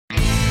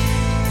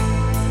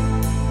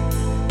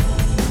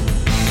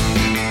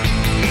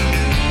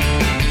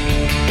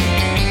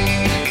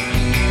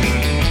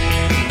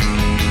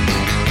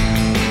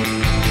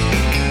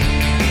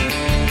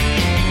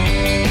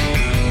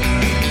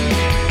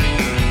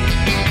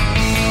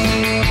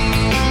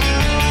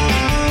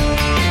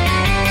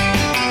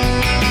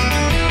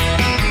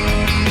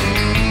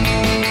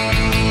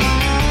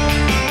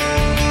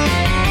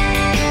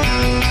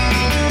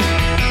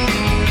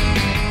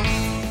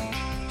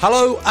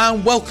Hello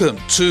and welcome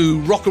to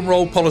Rock and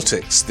Roll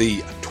Politics,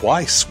 the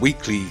twice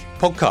weekly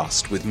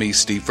podcast with me,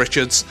 Steve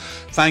Richards.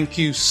 Thank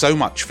you so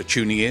much for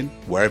tuning in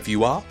wherever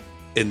you are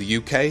in the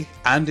UK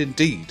and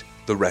indeed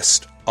the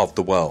rest of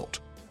the world.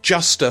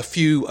 Just a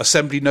few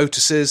assembly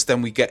notices,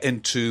 then we get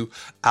into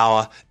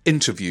our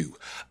interview,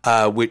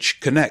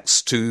 which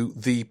connects to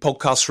the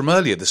podcast from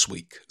earlier this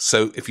week.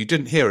 So if you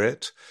didn't hear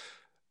it,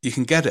 you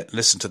can get it and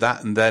listen to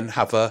that and then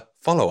have a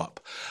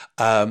follow-up.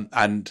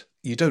 And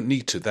you don't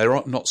need to. They're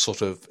not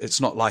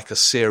it's not like a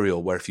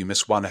serial where if you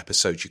miss one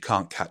episode, you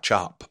can't catch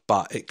up,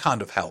 but it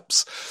kind of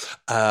helps.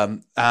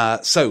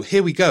 So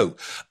here we go.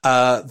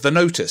 The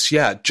notice.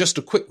 Just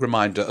a quick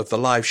reminder of the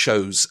live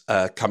shows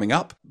coming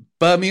up.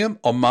 Birmingham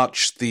on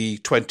March the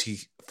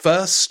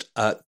 21st,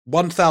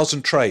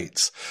 1000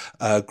 Trades,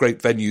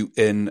 great venue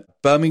in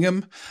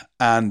Birmingham.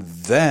 And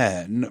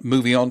then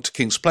moving on to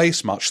King's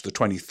Place, March the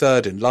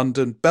 23rd in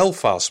London,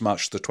 Belfast,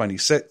 March the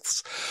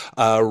 26th,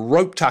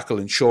 Rope Tackle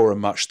in Shoreham,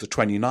 March the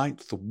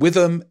 29th,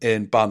 Witham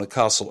in Barnard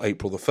Castle,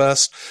 April the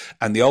 1st,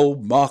 and the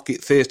Old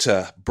Market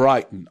Theatre,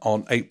 Brighton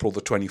on April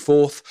the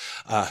 24th.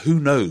 Who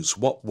knows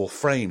what will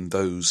frame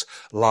those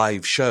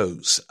live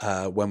shows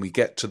when we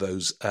get to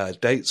those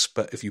dates,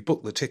 but if you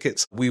book the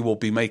tickets, we will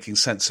be making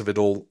sense of it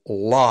all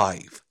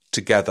live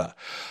together.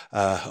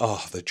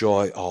 The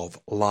joy of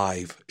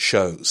live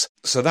shows.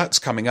 So that's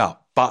coming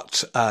up.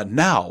 But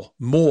now,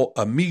 more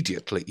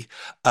immediately,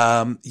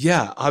 I've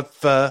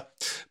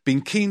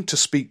been keen to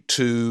speak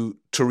to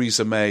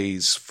Theresa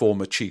May's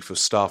former Chief of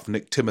Staff,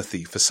 Nick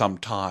Timothy, for some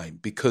time,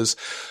 because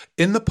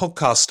in the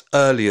podcast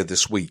earlier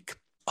this week,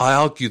 I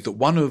argued that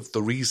one of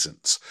the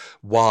reasons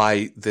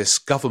why this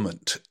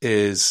government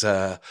is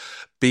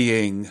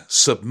being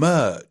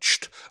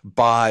submerged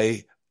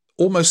by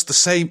almost the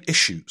same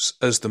issues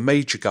as the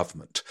major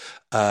government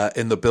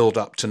in the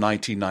build-up to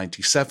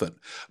 1997,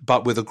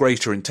 but with a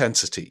greater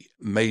intensity.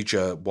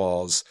 Major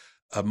was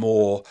a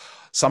more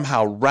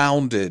somehow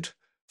rounded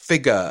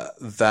figure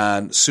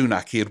than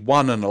Sunak. He had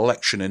won an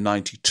election in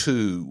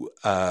 92,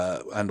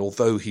 and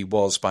although he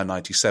was by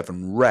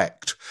 97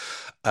 wrecked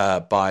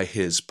by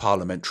his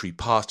parliamentary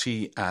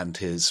party and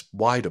his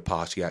wider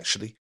party,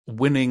 actually,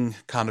 winning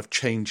kind of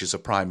changes a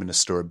prime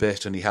minister a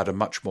bit, and he had a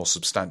much more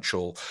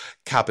substantial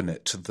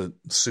cabinet than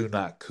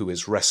Sunak, who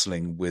is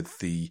wrestling with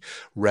the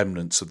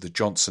remnants of the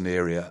Johnson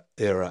era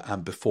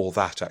and before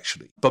that,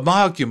 actually. But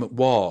my argument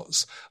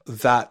was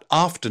that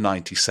after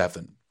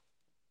 97,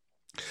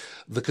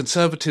 the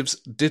Conservatives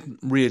didn't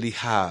really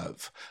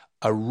have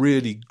a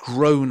really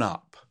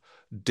grown-up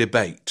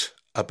debate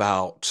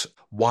about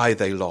why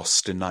they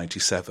lost in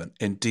 97.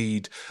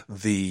 Indeed,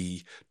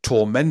 the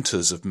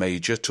tormentors of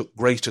Major took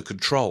greater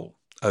control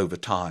over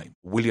time.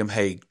 William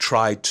Hague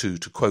tried to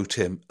quote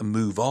him,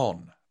 move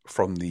on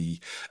from the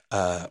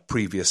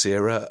previous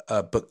era,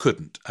 but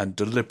couldn't, and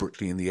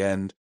deliberately in the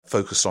end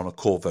focused on a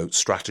core vote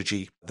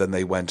strategy. Then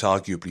they went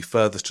arguably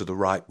further to the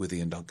right with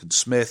Ian Duncan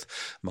Smith.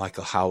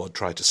 Michael Howard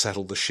tried to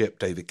settle the ship.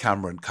 David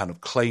Cameron kind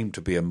of claimed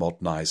to be a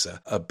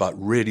moderniser, but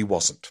really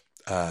wasn't.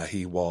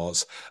 He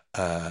was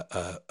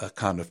a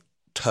kind of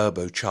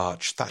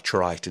turbocharged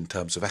Thatcherite in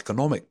terms of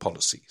economic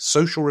policy.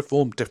 Social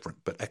reform different,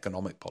 but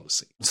economic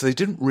policy. So they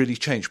didn't really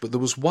change, but there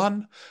was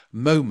one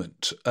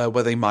moment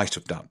where they might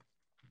have done.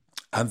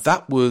 And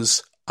that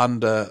was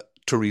under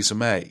Theresa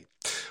May,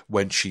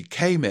 when she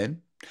came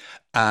in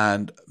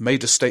and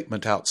made a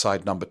statement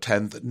outside Number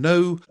 10 that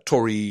no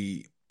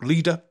Tory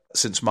leader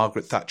since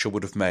Margaret Thatcher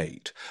would have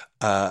made,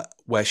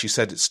 where she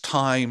said it's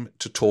time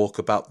to talk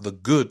about the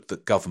good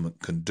that government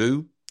can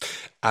do,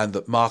 and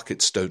that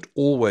markets don't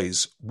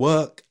always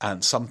work,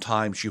 and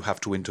sometimes you have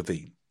to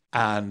intervene.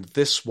 And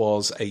this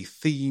was a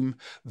theme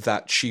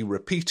that she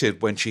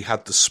repeated when she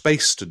had the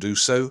space to do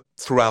so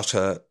throughout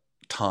her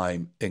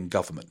time in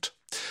government.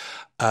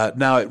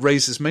 Now, it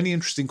raises many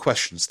interesting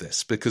questions,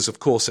 this, because, of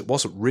course, it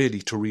wasn't really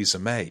Theresa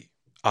May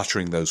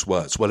uttering those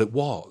words. Well, it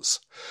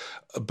was,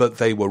 but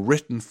they were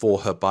written for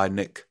her by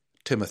Nick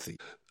Timothy.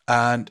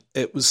 And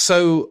it was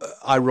so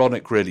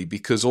ironic, really,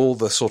 because all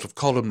the sort of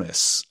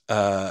columnists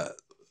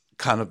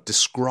kind of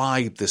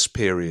described this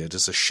period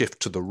as a shift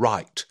to the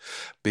right,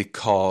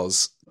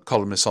 because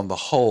columnists on the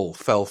whole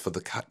fell for the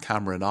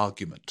Cameron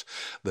argument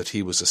that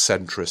he was a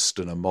centrist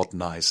and a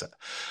moderniser.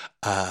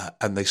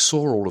 And they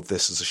saw all of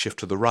this as a shift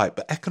to the right.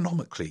 But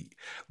economically,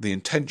 the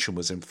intention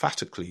was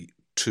emphatically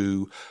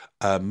to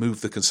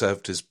move the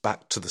Conservatives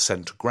back to the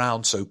centre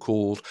ground,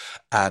 so-called,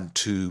 and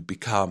to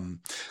become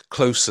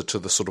closer to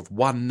the sort of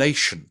one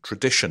nation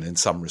tradition in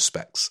some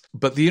respects.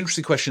 But the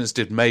interesting question is,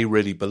 did May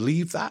really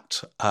believe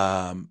that?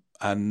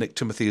 And Nick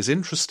Timothy is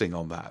interesting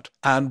on that.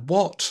 And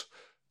what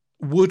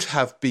would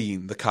have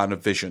been the kind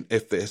of vision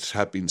if it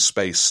had been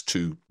space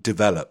to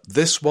develop?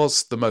 This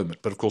was the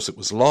moment, but of course it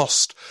was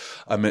lost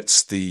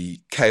amidst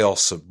the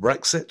chaos of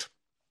Brexit.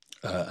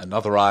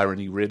 Another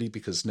irony, really,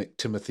 because Nick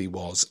Timothy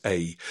was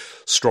a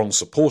strong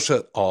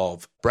supporter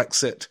of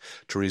Brexit.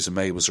 Theresa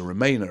May was a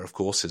Remainer, of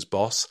course, his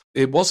boss.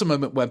 It was a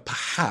moment when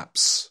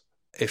perhaps,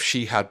 if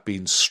she had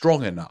been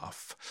strong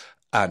enough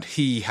and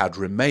he had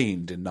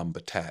remained in number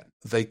 10,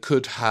 they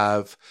could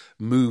have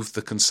moved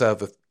the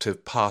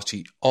Conservative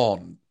Party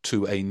on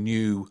to a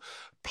new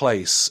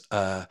place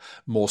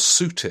more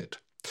suited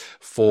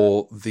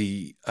for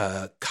the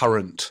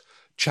current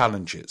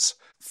challenges.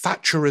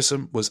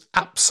 Thatcherism was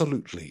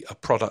absolutely a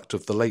product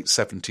of the late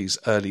 70s,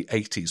 early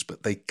 80s,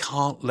 but they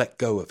can't let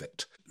go of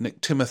it.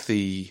 Nick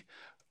Timothy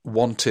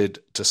wanted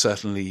to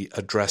certainly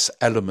address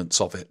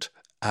elements of it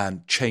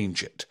and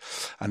change it.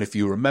 And if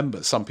you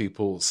remember, some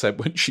people said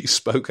when she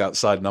spoke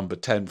outside number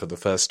 10 for the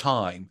first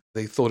time,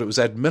 they thought it was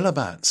Ed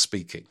Miliband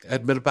speaking.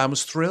 Ed Miliband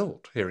was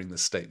thrilled hearing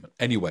this statement.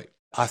 Anyway,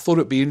 I thought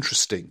it'd be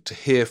interesting to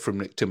hear from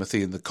Nick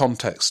Timothy in the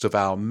context of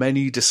our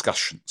many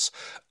discussions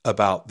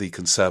about the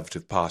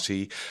Conservative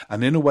Party,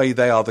 and in a way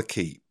they are the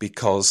key,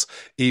 because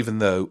even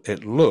though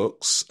it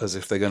looks as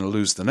if they're going to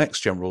lose the next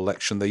general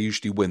election, they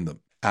usually win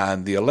them.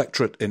 And the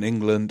electorate in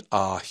England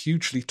are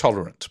hugely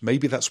tolerant.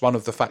 Maybe that's one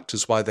of the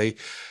factors why they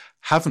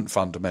haven't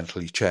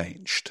fundamentally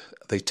changed.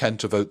 They tend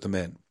to vote them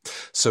in.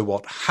 So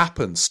what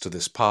happens to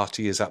this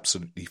party is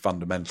absolutely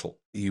fundamental.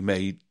 You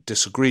may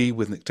disagree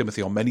with Nick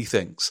Timothy on many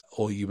things,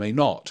 or you may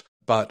not.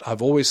 But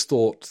I've always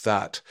thought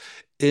that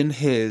in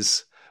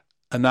his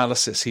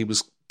analysis, he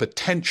was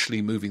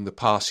potentially moving the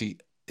party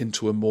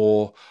into a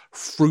more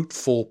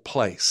fruitful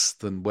place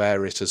than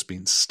where it has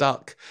been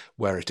stuck,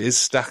 where it is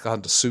stuck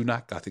under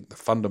Sunak. I think the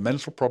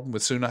fundamental problem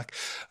with Sunak,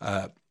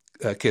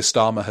 Keir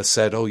Starmer has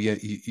said, oh, yeah,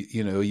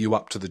 you know, are you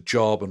up to the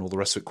job and all the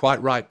rest of it?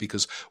 Quite right,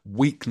 because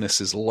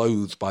weakness is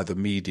loathed by the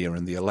media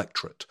and the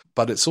electorate.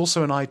 But it's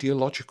also an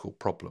ideological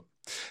problem.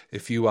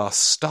 If you are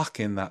stuck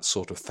in that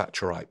sort of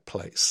Thatcherite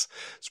place,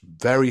 it's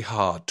very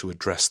hard to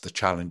address the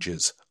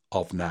challenges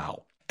of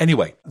now.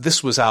 Anyway,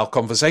 this was our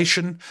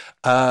conversation,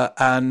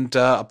 and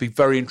I'll be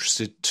very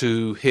interested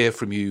to hear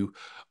from you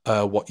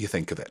what you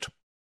think of it.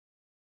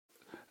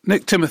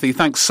 Nick Timothy,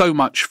 thanks so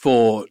much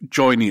for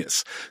joining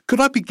us. Could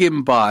I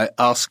begin by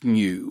asking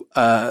you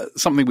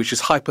something which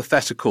is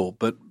hypothetical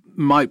but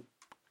might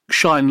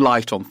shine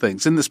light on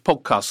things? In this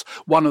podcast,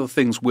 one of the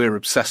things we're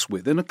obsessed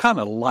with, in a kind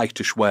of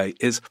lightish way,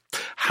 is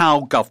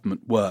how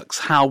government works,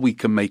 how we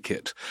can make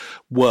it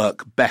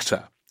work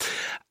better.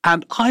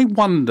 And I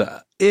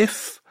wonder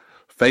if,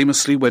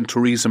 famously, when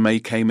Theresa May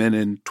came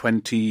in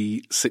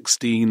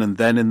 2016 and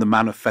then in the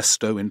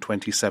manifesto in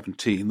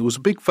 2017, there was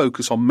a big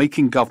focus on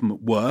making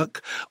government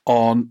work,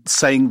 on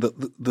saying that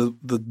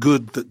the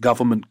good that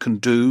government can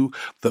do,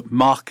 that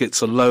markets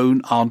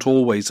alone aren't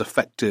always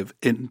effective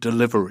in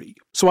delivery.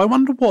 So I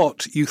wonder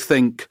what you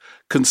think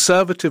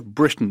Conservative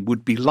Britain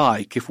would be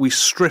like if we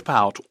strip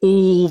out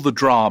all the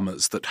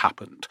dramas that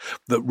happened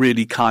that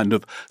really kind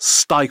of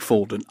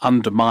stifled and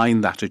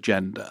undermined that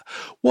agenda.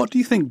 What do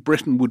you think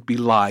Britain would be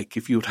like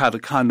if you'd had a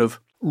kind of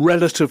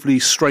relatively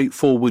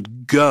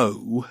straightforward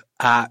go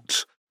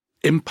at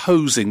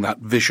imposing that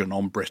vision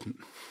on Britain?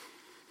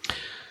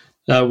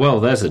 Well,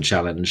 there's a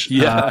challenge.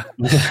 Yeah.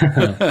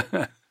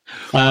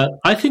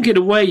 I think in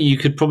a way you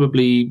could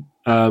probably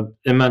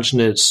imagine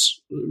it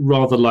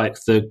rather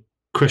like the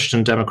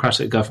Christian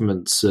democratic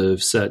governments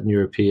of certain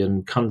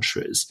European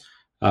countries.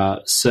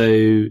 So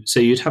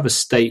you'd have a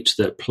state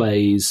that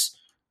plays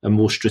a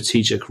more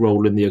strategic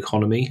role in the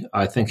economy.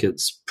 I think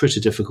it's pretty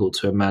difficult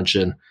to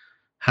imagine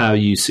how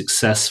you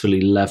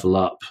successfully level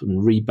up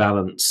and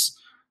rebalance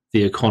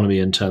the economy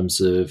in terms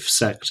of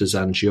sectors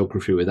and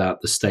geography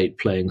without the state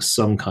playing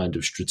some kind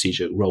of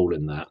strategic role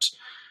in that.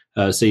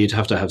 So you'd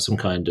have to have some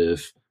kind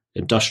of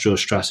industrial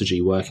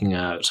strategy, working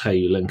out how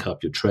you link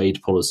up your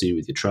trade policy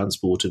with your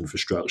transport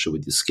infrastructure,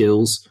 with your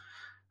skills.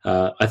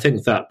 I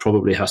think that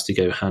probably has to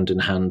go hand in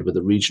hand with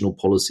a regional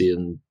policy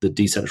and the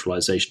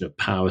decentralization of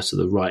power to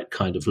the right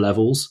kind of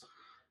levels.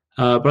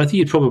 But I think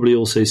you'd probably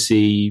also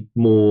see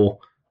more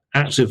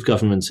active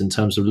governments in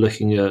terms of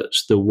looking at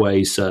the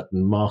way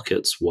certain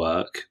markets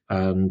work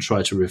and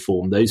try to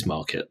reform those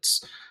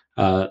markets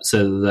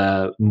so that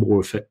they're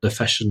more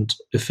efficient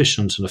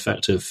and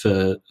effective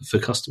for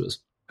customers.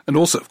 And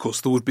also, of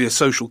course, there would be a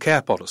social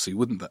care policy,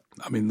 wouldn't there?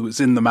 I mean, it was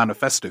in the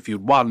manifesto. If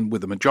you'd won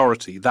with a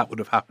majority, that would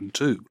have happened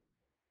too.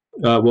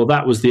 Well,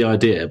 that was the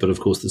idea. But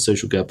of course, the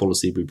social care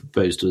policy we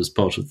proposed as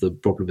part of the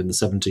problem in the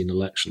 2017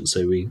 election.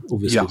 So we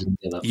obviously didn't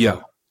get that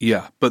far.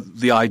 Yeah. But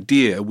the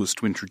idea was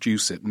to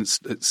introduce it, and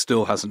it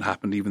still hasn't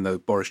happened, even though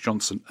Boris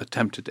Johnson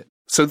attempted it.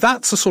 So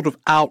that's a sort of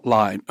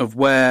outline of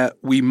where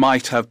we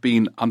might have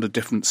been under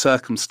different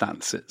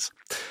circumstances.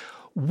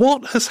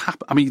 What has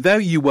happened? I mean, there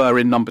you were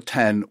in number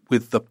 10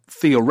 with the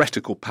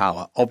theoretical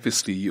power.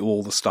 Obviously,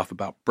 all the stuff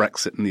about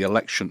Brexit and the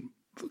election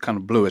kind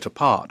of blew it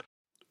apart.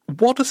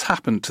 What has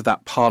happened to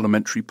that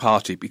parliamentary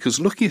party?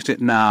 Because looking at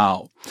it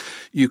now,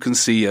 you can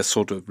see a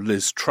sort of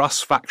Liz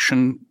Truss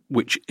faction,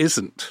 which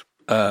isn't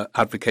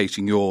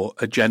advocating your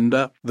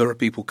agenda. There are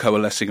people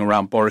coalescing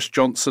around Boris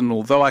Johnson,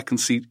 although I can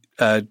see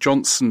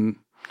Johnson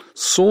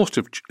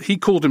he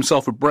called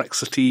himself a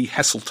Brexity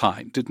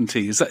Heseltine, didn't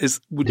he?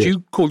 Would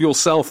you call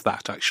yourself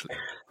that, actually?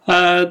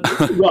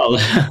 Well,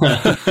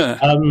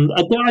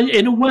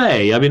 in a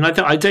way, I mean,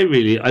 I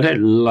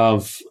don't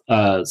love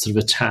sort of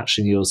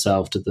attaching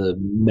yourself to the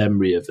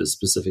memory of a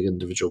specific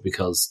individual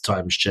because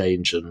times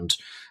change and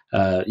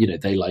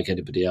they, like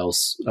anybody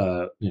else,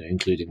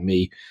 including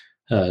me,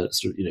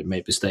 sort of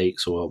make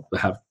mistakes or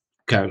have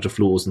character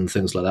flaws and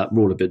things like that.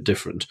 We're all a bit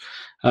different.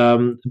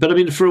 But I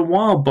mean, for a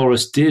while,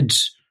 Boris did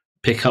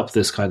pick up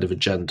this kind of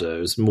agenda. It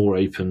was more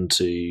open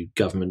to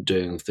government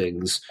doing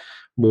things,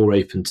 more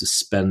open to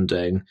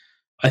spending.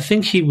 I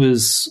think he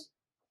was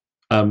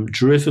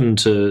driven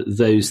to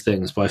those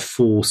things by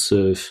force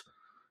of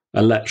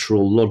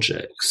electoral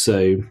logic.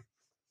 So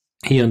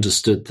he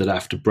understood that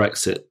after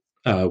Brexit,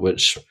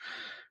 which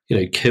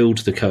killed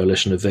the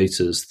coalition of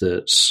voters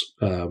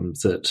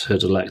that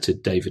had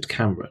elected David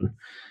Cameron,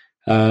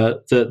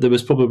 that there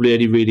was probably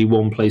only really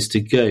one place to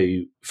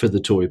go for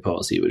the Tory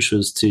party, which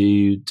was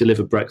to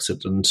deliver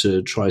Brexit and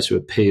to try to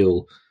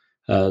appeal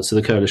to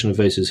the coalition of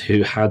voters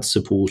who had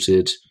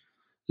supported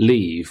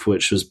Leave,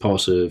 which was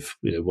part of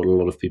what a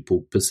lot of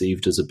people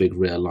perceived as a big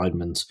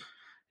realignment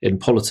in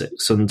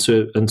politics, and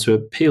to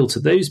appeal to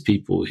those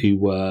people who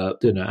were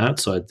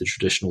outside the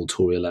traditional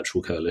Tory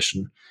electoral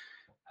coalition.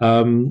 They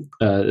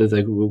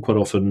were quite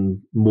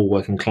often more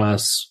working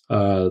class.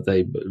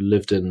 They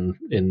lived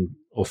in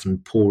often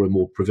poorer,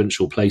 more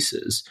provincial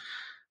places.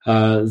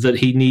 That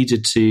he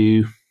needed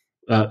to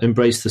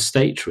embrace the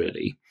state,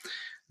 really.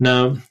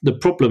 Now, the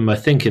problem, I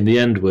think, in the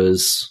end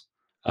was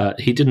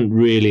he didn't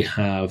really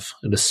have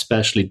an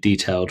especially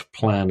detailed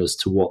plan as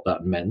to what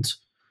that meant.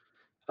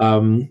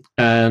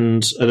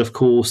 And of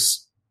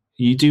course,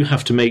 you do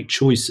have to make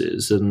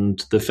choices,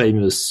 and the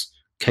famous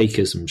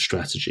cakeism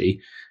strategy,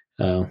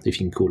 if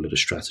you can call it a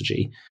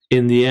strategy,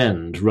 in the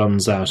end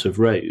runs out of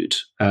road.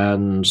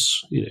 And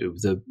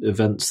the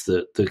events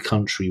that the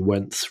country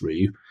went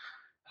through,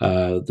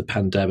 the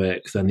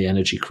pandemic, then the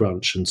energy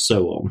crunch, and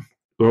so on,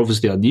 were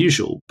obviously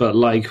unusual. But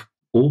like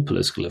all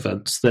political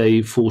events,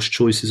 they force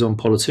choices on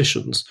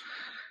politicians.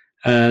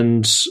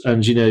 And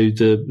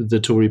the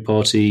Tory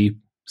party,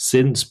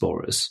 since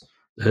Boris,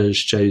 has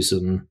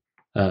chosen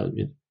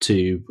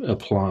to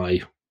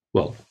apply.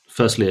 Well,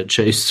 firstly, it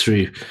chose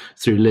through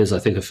Liz, I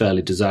think, a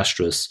fairly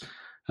disastrous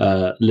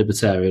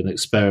libertarian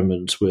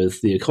experiment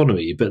with the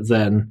economy. But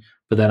then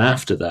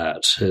after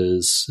that,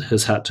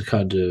 has had to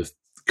kind of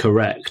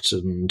correct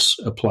and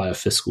apply a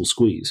fiscal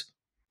squeeze.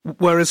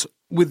 Whereas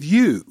with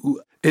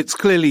you, it's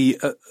clearly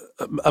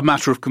a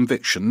matter of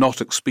conviction,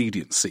 not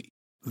expediency,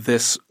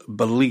 this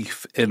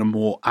belief in a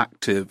more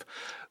active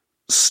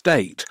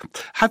state.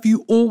 Have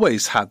you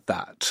always had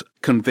that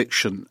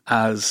conviction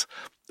as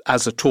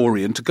a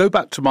Tory? And to go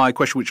back to my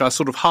question, which I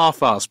sort of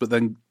half asked, but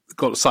then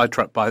got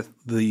sidetracked by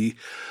the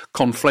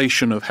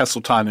conflation of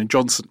Heseltine and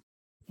Johnson,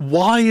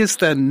 why is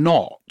there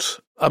not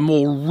a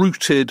more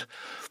rooted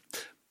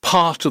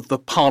part of the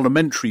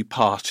parliamentary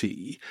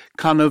party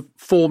kind of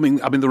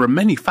forming? I mean, there are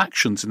many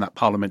factions in that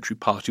parliamentary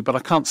party, but I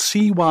can't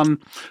see one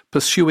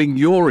pursuing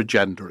your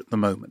agenda at the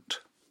moment.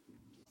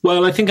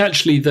 Well, I think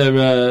actually there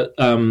are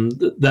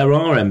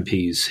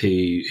MPs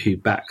who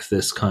back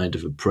this kind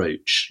of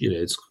approach.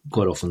 It's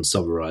quite often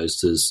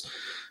summarised as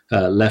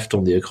left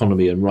on the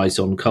economy and right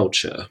on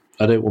culture.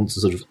 I don't want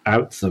to sort of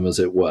out them, as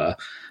it were.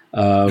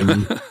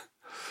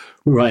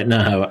 Right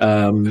now,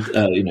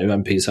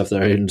 MPs have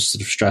their own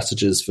sort of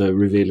strategies for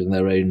revealing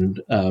their own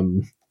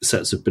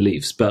sets of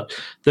beliefs, but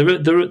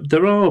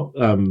there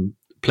are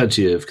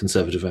plenty of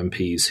Conservative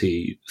MPs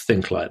who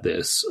think like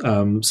this.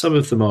 Some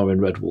of them are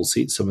in red wall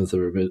seats, some of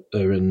them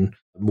are in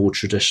more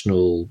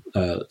traditional,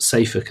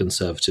 safer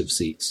Conservative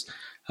seats.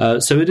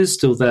 So it is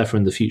still there for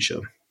in the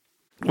future.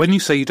 When you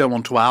say you don't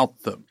want to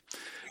out them,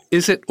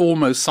 is it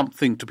almost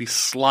something to be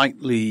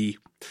slightly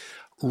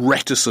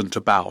reticent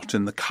about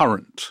in the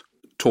current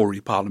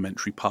Tory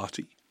parliamentary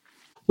party?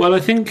 Well,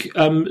 I think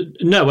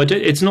no. I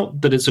don't. It's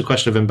not that it's a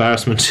question of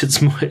embarrassment. It's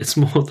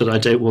more that I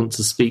don't want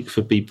to speak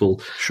for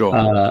people, sure,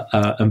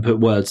 and put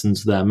words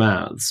into their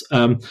mouths.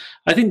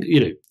 I think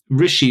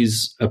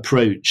Rishi's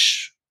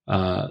approach.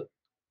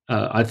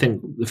 I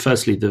think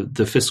firstly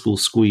the fiscal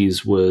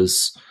squeeze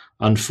was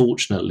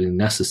unfortunately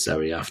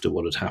necessary after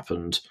what had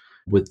happened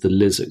with the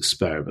Liz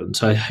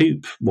experiment. I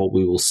hope what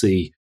we will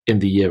see in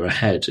the year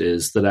ahead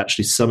is that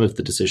actually some of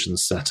the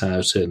decisions set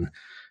out in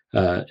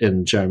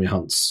Jeremy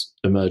Hunt's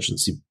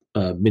emergency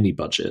mini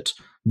budget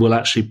will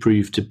actually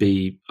prove to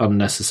be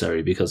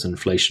unnecessary, because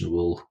inflation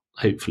will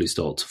hopefully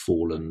start to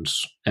fall and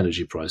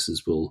energy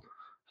prices will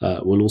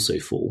also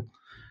fall.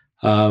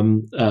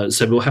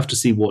 So we'll have to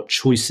see what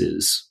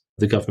choices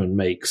the government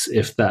makes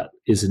if that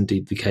is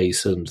indeed the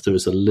case, and there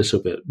is a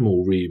little bit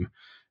more room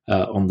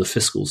on the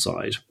fiscal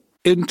side.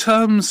 In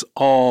terms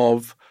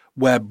of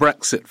where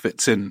Brexit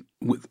fits in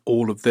with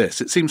all of this,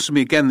 it seems to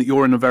me again that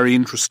you're in a very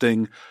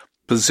interesting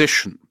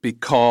position,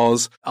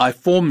 because I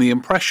form the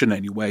impression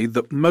anyway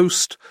that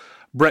most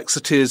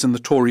Brexiteers in the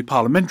Tory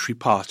parliamentary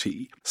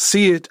party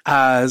see it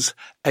as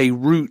a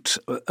route,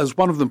 as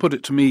one of them put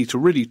it to me, to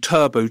really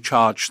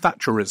turbocharge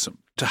Thatcherism,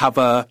 to have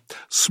a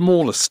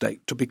smaller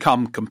state, to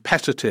become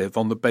competitive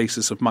on the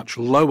basis of much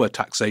lower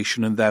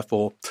taxation and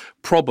therefore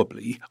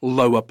probably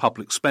lower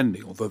public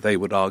spending, although they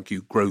would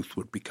argue growth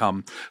would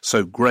become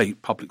so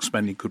great public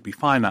spending could be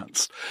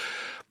financed.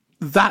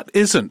 That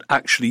isn't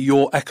actually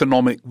your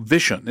economic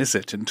vision, is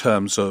it, in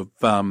terms of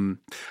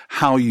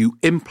how you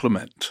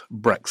implement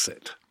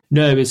Brexit?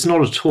 No, it's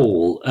not at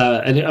all.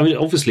 And I mean,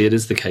 obviously, it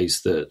is the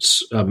case that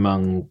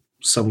among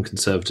some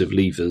Conservative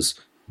leavers,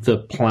 the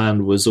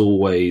plan was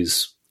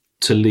always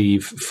to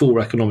leave for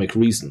economic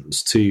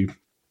reasons, to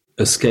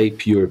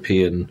escape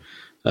European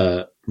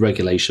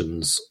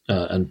regulations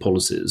and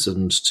policies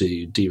and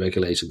to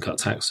deregulate and cut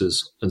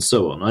taxes and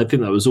so on. I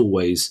think that was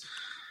always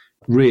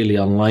really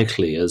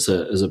unlikely as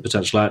a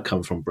potential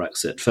outcome from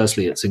Brexit.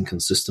 Firstly, it's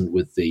inconsistent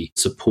with the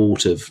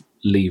support of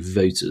Leave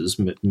voters,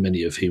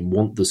 many of whom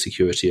want the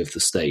security of the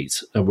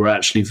state, and were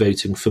actually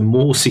voting for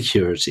more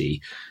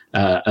security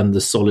and the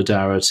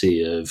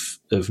solidarity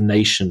of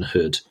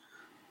nationhood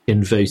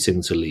in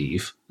voting to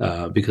leave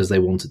because they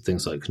wanted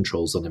things like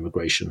controls on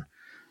immigration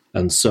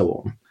and so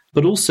on.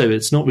 But also,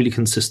 it's not really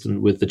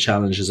consistent with the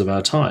challenges of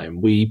our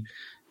time. We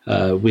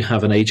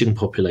have an aging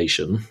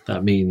population.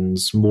 That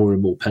means more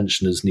and more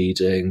pensioners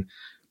needing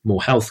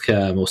more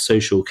healthcare, more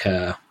social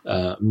care,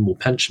 more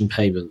pension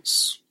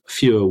payments,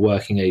 fewer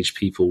working age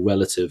people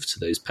relative to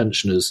those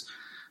pensioners.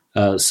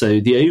 So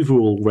the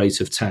overall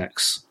rate of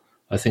tax,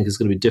 I think, is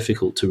going to be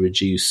difficult to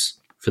reduce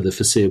for the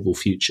foreseeable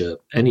future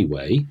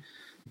anyway.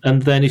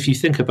 And then if you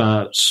think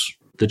about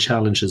the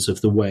challenges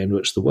of the way in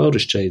which the world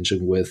is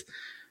changing with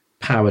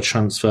power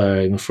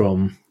transferring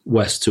from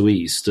west to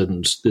east,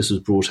 and this was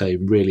brought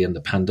home really in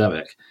the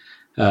pandemic,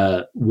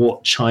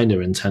 what China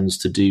intends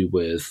to do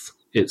with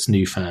its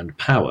newfound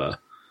power.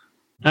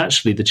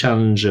 Actually, the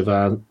challenge of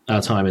our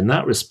time in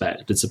that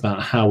respect is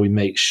about how we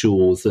make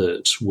sure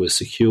that we're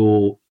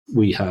secure,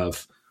 we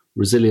have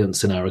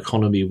resilience in our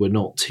economy, we're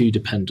not too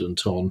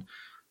dependent on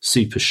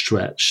super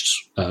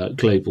stretched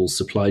global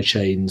supply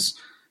chains,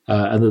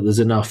 and that there's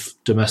enough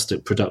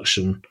domestic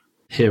production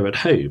here at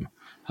home.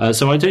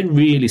 So I don't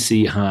really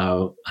see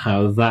how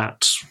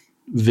that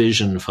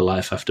vision for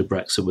life after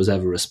Brexit was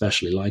ever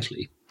especially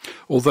likely.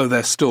 Although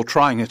they're still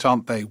trying it,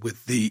 aren't they,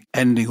 with the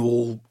ending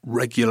all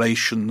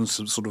regulations,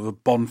 sort of a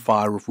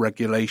bonfire of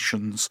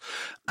regulations,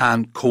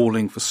 and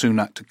calling for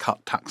Sunak to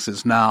cut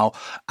taxes now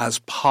as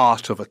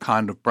part of a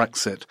kind of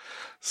Brexit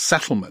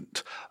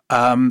settlement.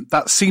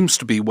 That seems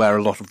to be where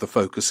a lot of the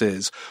focus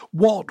is.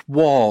 What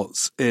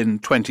was, in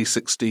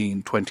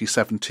 2016,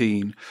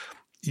 2017,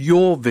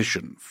 your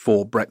vision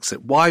for Brexit?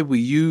 Why were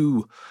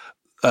you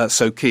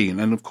so keen?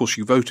 And of course,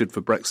 you voted for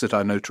Brexit.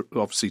 I know,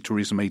 obviously,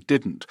 Theresa May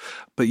didn't,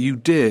 but you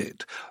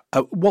did.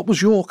 What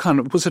was your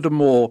was it a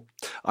more,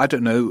 I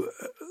don't know,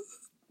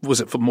 was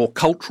it for more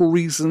cultural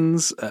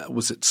reasons?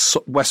 Was it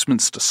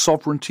Westminster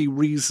sovereignty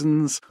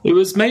reasons? It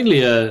was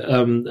mainly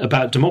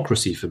about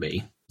democracy for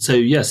me. So,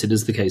 yes, it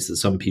is the case that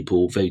some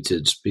people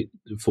voted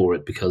for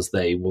it because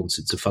they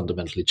wanted to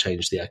fundamentally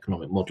change the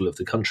economic model of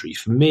the country.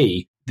 For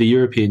me, the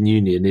European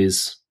Union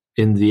is,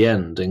 in the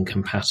end,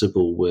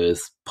 incompatible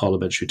with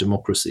parliamentary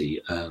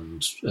democracy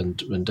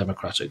and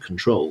democratic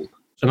control.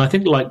 And I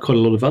think, like quite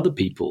a lot of other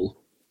people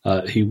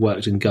who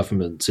worked in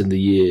government in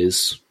the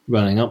years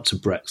running up to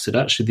Brexit,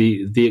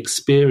 actually the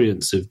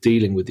experience of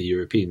dealing with the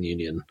European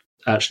Union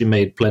actually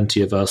made plenty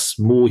of us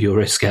more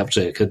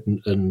Eurosceptic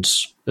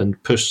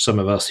and pushed some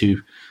of us who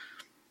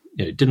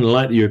didn't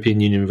like the European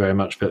Union very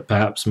much, but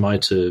perhaps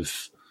might have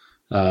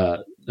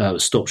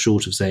stopped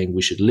short of saying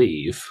we should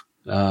leave.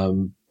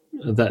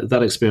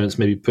 That experience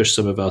maybe pushed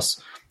some of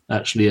us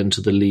actually into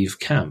the leave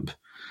camp.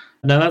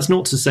 Now, that's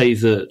not to say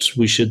that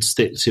we should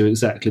stick to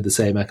exactly the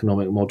same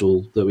economic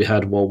model that we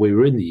had while we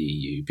were in the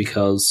EU,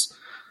 because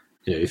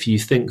if you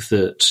think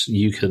that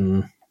you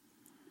can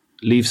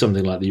leave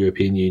something like the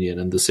European Union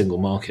and the single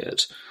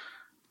market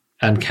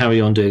and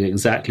carry on doing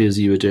exactly as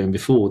you were doing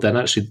before, then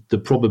actually the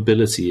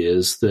probability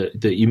is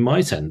that you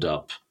might end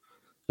up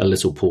a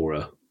little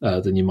poorer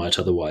than you might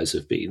otherwise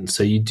have been.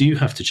 So you do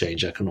have to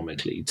change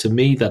economically. To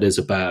me, that is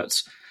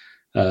about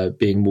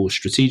being more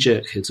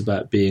strategic. It's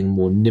about being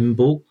more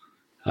nimble.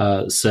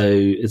 So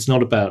it's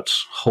not about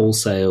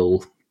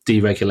wholesale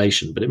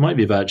deregulation, but it might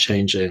be about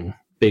changing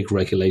big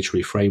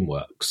regulatory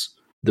frameworks.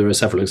 There are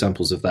several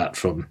examples of that,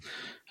 from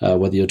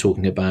whether you're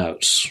talking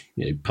about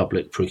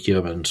public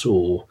procurement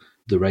or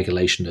the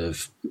regulation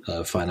of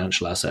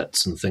financial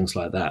assets and things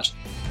like that.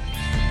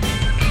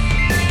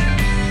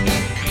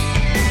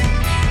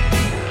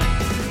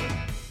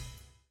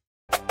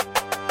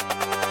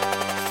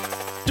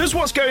 Does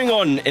what's going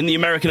on in the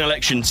American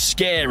election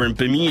scare and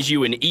bemuse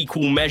you in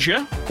equal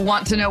measure?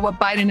 Want to know what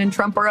Biden and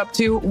Trump are up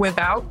to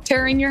without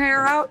tearing your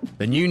hair out?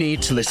 Then you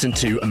need to listen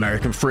to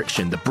American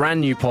Friction, the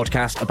brand new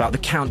podcast about the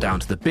countdown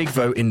to the big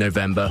vote in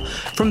November,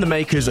 from the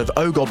makers of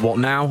Oh God What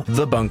Now,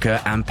 The Bunker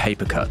and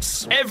Paper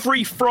Cuts.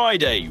 Every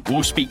Friday,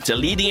 we'll speak to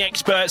leading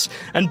experts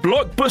and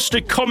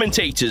blockbuster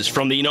commentators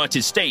from the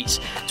United States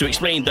to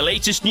explain the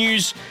latest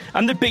news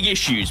and the big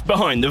issues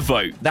behind the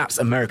vote. That's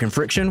American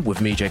Friction with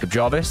me, Jacob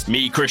Jarvis.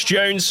 Me, Chris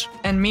Jones. Jones.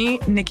 And me,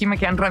 Nikki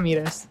McCann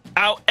Ramirez.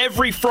 Out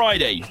every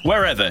Friday,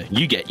 wherever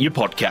you get your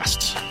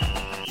podcasts.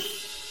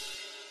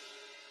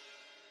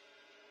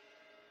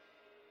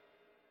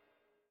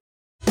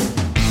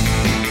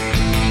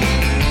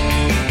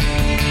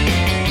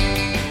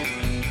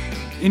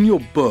 In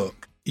your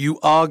book, you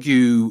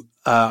argue,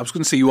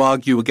 you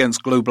argue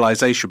against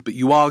globalization, but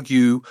you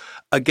argue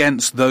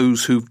against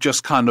those who've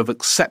just kind of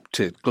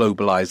accepted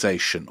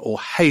globalization or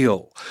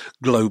hail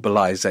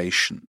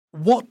globalization.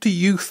 What do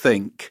you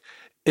think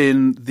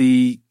in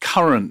the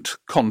current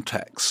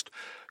context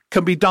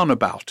can be done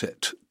about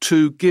it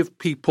to give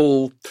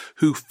people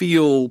who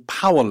feel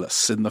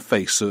powerless in the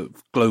face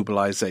of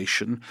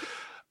globalization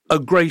a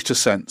greater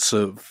sense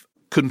of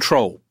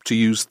control, to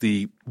use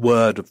the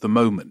word of the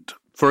moment?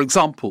 For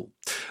example,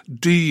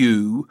 do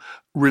you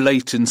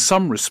relate in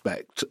some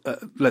respect,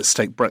 let's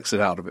take Brexit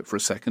out of it for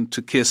a second,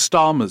 to Keir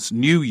Starmer's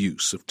new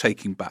use of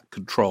taking back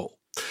control,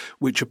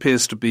 which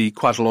appears to be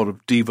quite a lot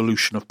of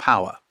devolution of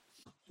power?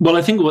 Well,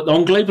 I think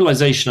on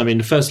globalization, I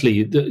mean,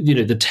 firstly,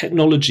 the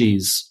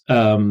technologies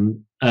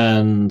and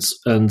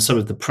some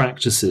of the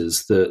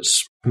practices that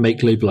make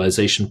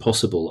globalization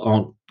possible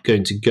aren't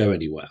going to go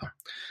anywhere.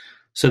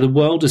 So the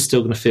world is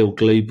still going to feel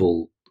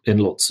global in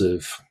lots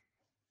of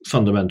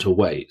fundamental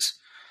ways.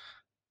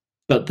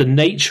 But the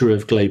nature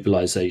of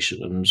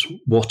globalization and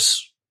what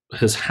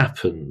has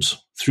happened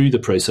through the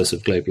process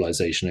of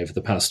globalization over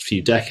the past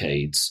few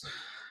decades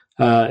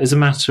is a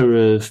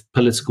matter of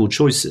political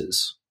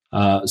choices.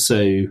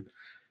 So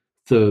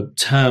the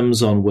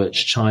terms on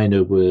which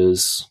China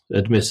was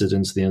admitted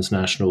into the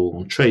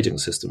international trading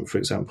system, for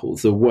example,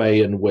 the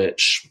way in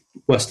which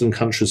Western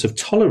countries have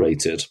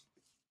tolerated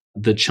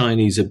the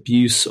Chinese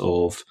abuse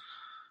of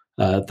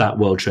that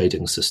world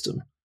trading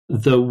system,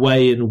 the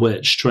way in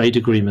which trade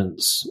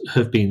agreements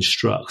have been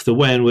struck, the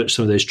way in which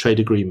some of those trade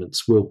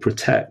agreements will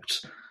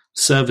protect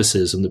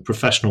services and the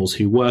professionals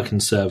who work in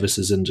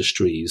services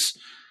industries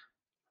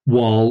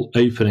while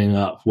opening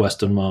up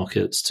Western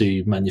markets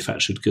to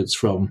manufactured goods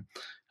from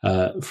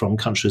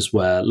countries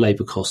where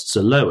labour costs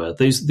are lower.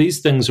 These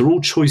things are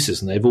all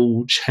choices, and they've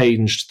all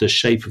changed the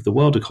shape of the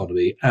world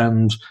economy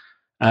and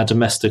our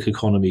domestic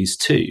economies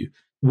too.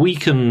 We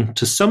can,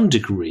 to some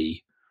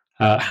degree,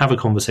 have a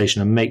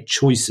conversation and make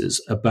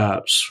choices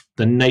about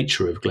the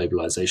nature of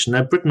globalization.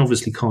 Now, Britain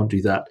obviously can't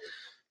do that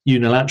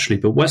unilaterally,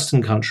 but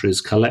Western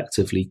countries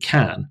collectively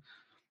can.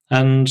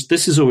 And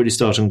this is already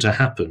starting to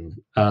happen,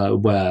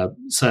 where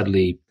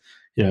sadly,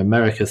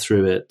 America,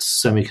 through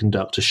its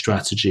semiconductor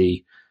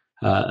strategy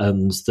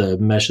and the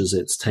measures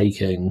it's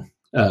taking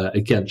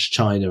against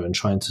China and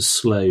trying to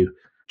slow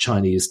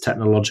Chinese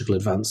technological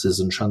advances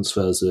and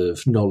transfers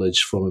of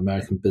knowledge from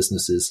American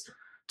businesses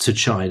to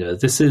China,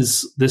 this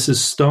is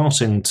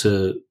starting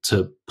to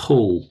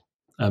pull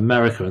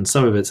America and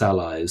some of its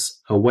allies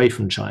away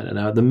from China.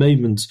 Now, at the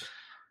moment,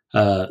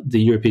 the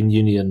European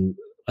Union,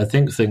 I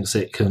think, thinks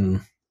it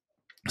can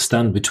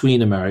stand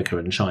between America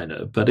and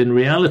China. But in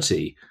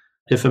reality,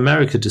 if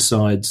America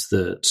decides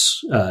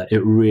that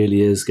it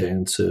really is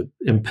going to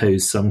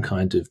impose some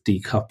kind of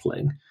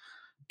decoupling,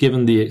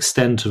 given the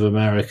extent of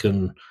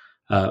American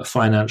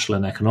financial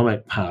and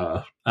economic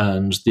power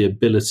and the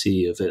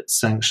ability of its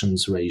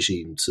sanctions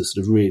regime to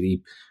sort of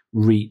really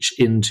reach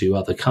into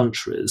other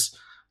countries,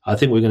 I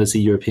think we're going to see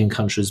European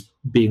countries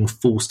being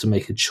forced to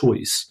make a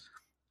choice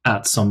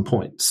at some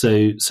point. So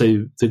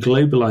the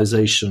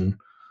globalization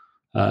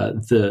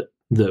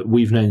that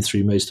we've known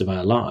through most of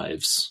our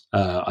lives,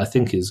 I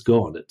think, is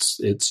gone.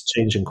 It's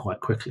changing quite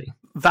quickly.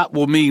 That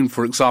will mean,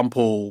 for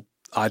example,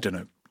 I don't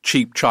know,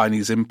 cheap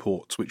Chinese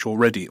imports, which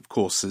already, of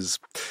course, is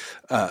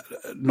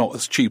not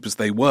as cheap as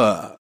they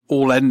were,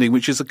 all ending,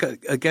 which is,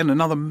 again,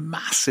 another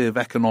massive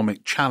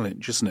economic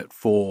challenge, isn't it,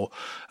 for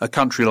a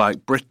country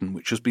like Britain,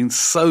 which has been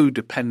so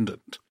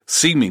dependent,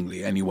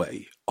 seemingly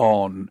anyway,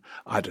 on,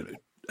 I don't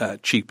know,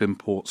 cheap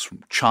imports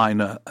from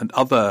China and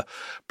other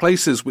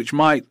places which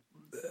might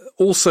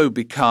also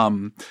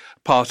become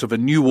part of a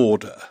new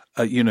order,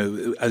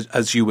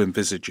 as you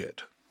envisage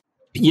it.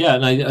 Yeah,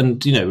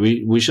 and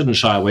we shouldn't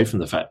shy away from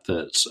the fact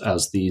that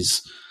as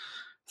these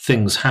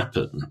things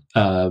happen,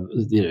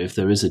 if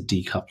there is a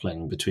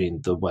decoupling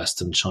between the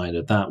West and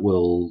China, that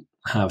will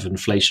have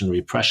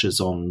inflationary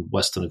pressures on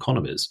Western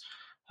economies,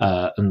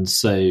 and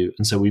so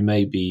we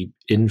may be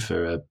in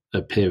for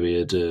a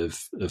period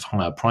of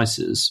higher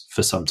prices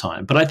for some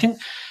time. But I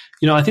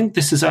think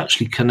this is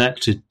actually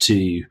connected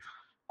to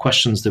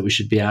questions that we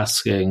should be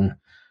asking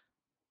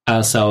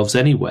ourselves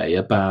anyway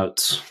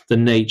about the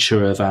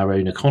nature of our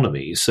own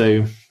economy.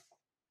 So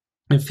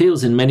it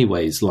feels in many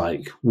ways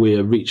like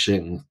we're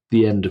reaching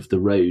the end of the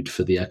road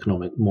for the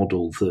economic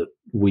model that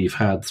we've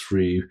had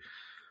through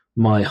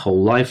my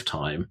whole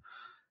lifetime,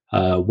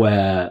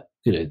 where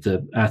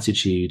the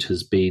attitude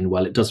has been,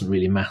 well, it doesn't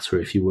really matter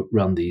if you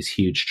run these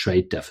huge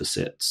trade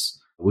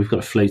deficits we've got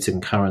a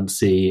floating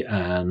currency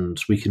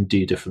and we can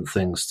do different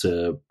things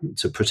to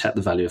protect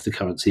the value of the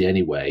currency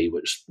anyway,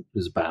 which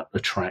is about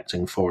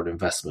attracting foreign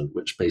investment,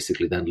 which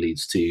basically then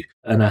leads to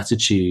an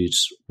attitude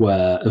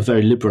a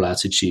very liberal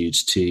attitude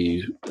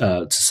to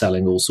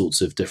selling all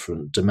sorts of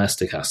different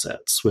domestic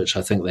assets, which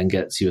I think then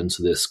gets you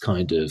into this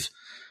kind of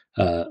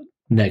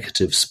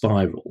negative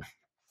spiral.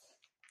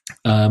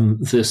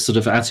 This sort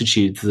of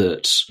attitude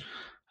that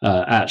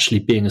actually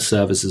being a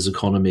services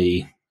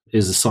economy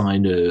is a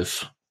sign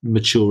of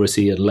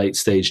maturity and late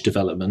stage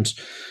development,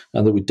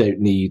 and that we don't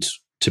need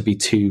to be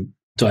too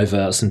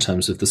diverse in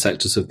terms of the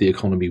sectors of the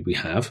economy we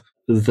have.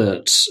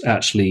 That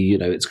actually,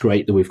 it's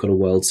great that we've got a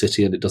world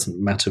city, and it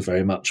doesn't matter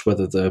very much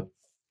whether the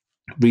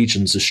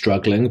regions are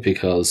struggling,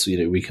 because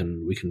we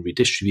can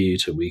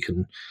redistribute and we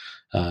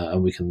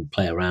can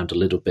play around a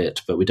little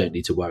bit, but we don't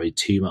need to worry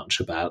too much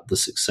about the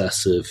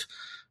success of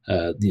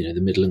the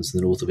Midlands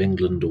and the north of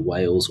England or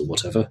Wales or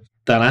whatever.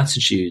 That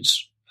attitude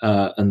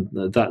and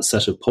that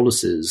set of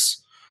policies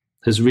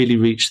has really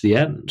reached the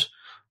end.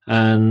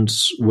 And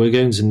we're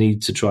going to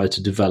need to try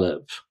to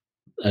develop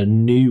a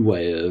new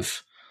way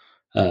of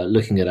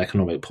looking at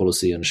economic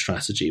policy and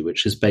strategy,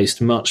 which is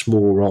based much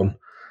more on,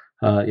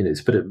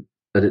 to put it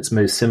at its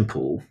most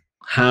simple,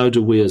 how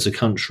do we as a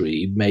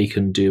country make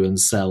and do and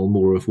sell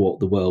more of what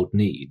the world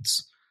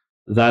needs?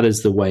 That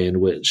is the way in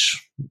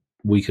which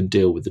we can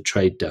deal with the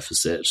trade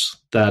deficit.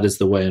 That is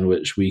the way in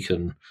which we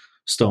can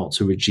start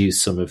to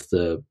reduce some of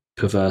the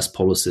perverse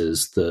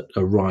policies that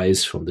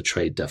arise from the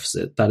trade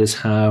deficit. That is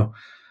how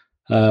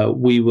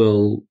we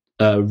will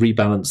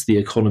rebalance the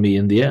economy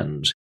in the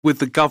end. With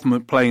the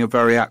government playing a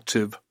very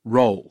active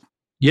role.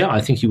 Yeah,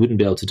 I think you wouldn't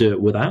be able to do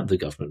it without the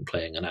government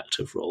playing an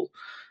active role.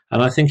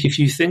 And I think if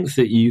you think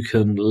that you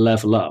can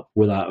level up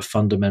without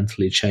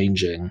fundamentally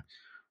changing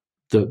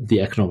the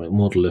economic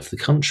model of the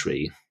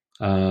country,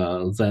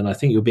 then I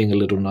think you're being a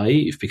little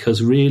naive,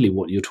 because really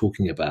what you're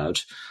talking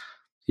about,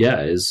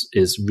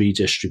 is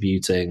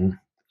redistributing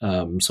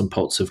some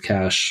pots of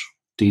cash,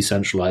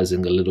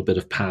 decentralizing a little bit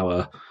of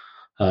power,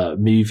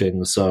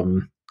 moving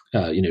some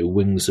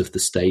wings of the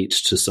state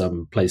to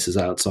some places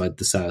outside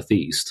the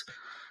southeast.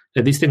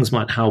 Now, these things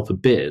might help a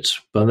bit,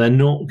 but they're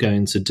not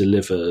going to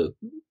deliver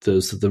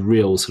the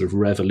real sort of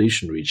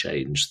revolutionary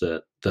change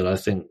that I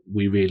think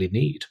we really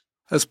need.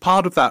 As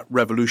part of that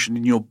revolution,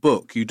 in your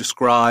book, you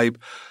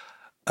describe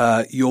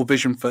your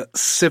vision for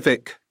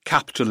civic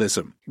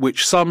capitalism,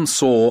 which some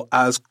saw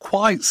as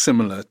quite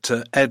similar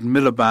to Ed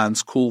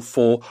Miliband's call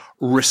for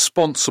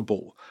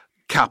responsible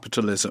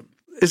capitalism.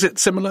 Is it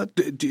similar?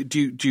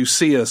 Do you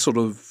see a sort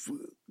of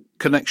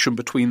connection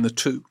between the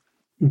two?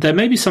 There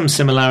may be some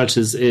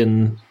similarities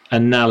in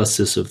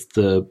analysis of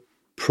the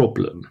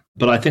problem,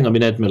 but I think,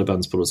 Ed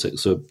Miliband's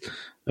politics are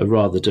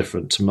rather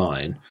different to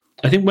mine.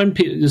 I think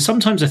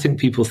sometimes I think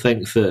people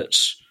think that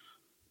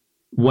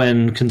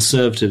when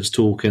conservatives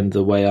talk in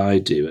the way I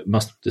do,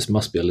 this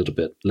must be a little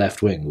bit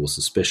left-wing or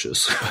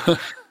suspicious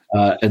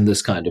in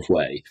this kind of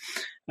way.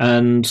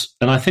 And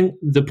I think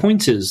the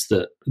point is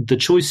that the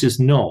choice is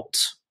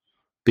not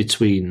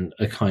between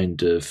a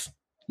kind of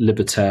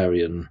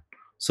libertarian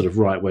sort of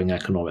right-wing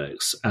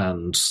economics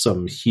and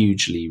some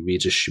hugely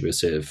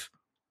redistributive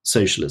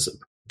socialism.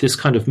 This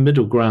kind of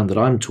middle ground that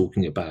I'm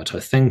talking about, I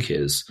think,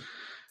 is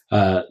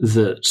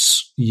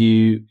that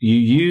you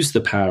use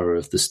the power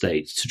of the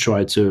state to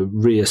try to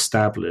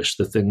re-establish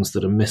the things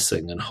that are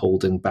missing and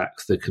holding back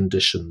the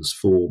conditions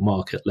for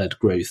market-led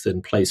growth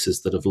in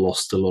places that have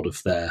lost a lot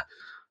of their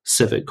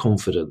civic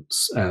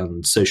confidence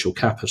and social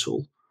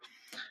capital.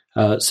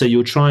 So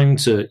you're trying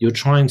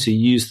to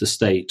use the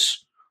state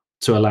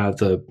to allow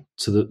the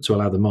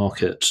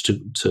market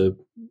to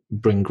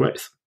bring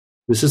growth.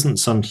 This isn't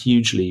some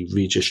hugely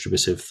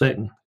redistributive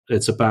thing.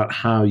 It's about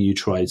how you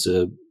try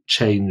to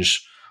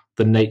change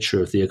the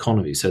nature of the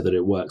economy so that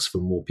it works for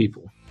more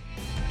people.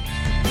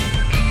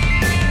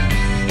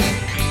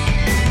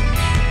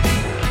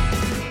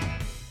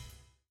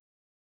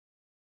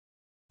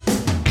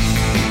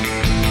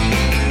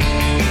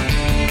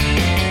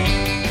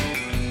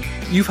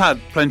 You've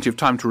had plenty of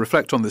time to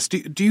reflect on this.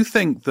 Do you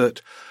think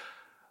that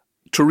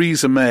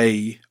Theresa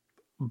May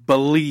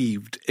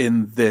believed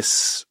in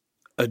this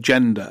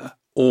agenda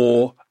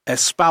or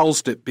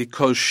espoused it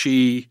because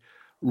she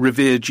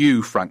revered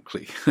you,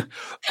 frankly?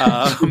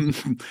 A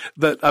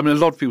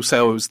lot of people say,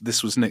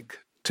 this was Nick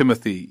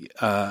Timothy,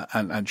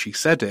 and she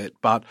said it,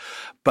 but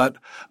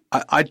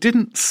I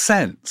didn't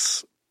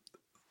sense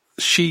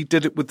she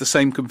did it with the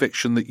same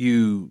conviction that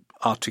you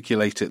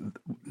articulate it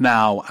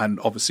now, and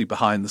obviously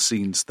behind the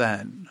scenes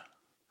then.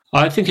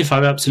 I think, if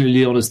I'm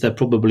absolutely honest, there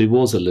probably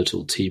was a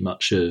little too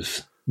much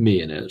of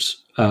me in it,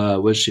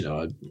 which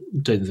I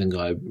don't think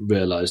I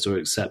realised or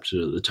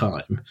accepted at the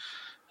time.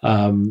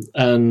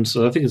 And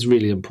so I think it's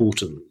really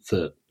important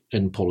that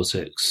in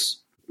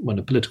politics, when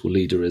a political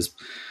leader is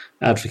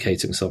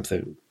advocating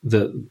something,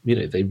 that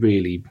they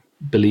really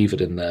believe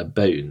it in their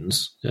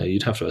bones.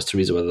 You'd have to ask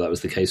Theresa whether that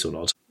was the case or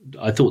not.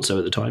 I thought so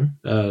at the time.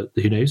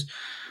 Who knows?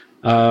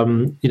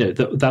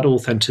 That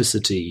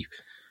authenticity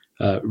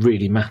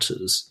really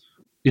matters.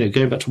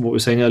 going back to what we were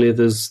saying earlier,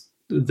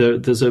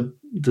 there's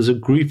a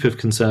group of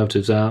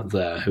conservatives out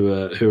there who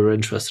are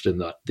interested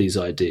in these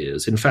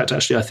ideas. In fact,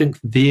 actually, I think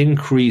the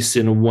increase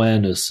in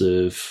awareness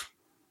of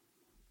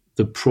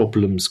the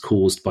problems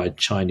caused by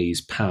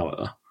Chinese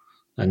power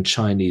and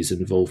Chinese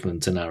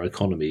involvement in our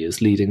economy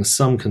is leading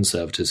some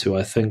conservatives who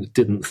I think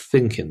didn't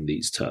think in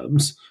these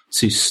terms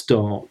to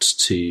start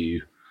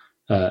to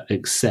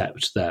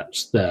accept that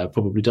there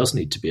probably does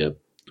need to be a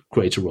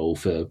greater role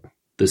for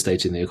the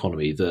state in the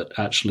economy, that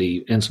actually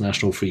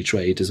international free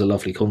trade is a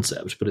lovely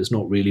concept, but it's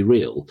not really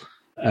real,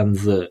 and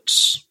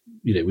that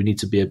we need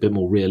to be a bit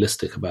more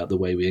realistic about the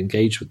way we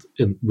engage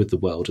with the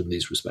world in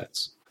these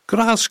respects. Could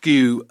I ask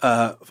you,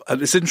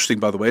 and it's interesting,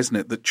 by the way, isn't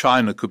it, that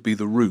China could be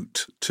the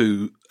route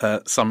to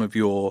some of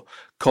your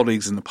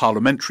colleagues in the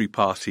parliamentary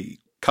party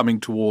coming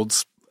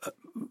towards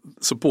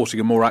supporting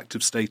a more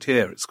active state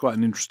here? It's quite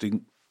an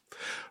interesting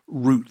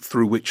route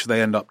through which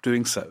they end up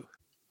doing so.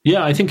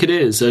 Yeah, I think it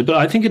is, but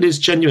I think it is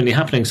genuinely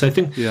happening. So I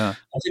think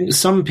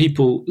some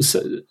people,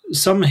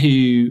 some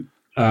who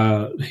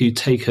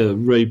take a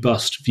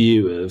robust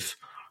view of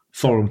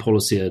foreign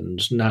policy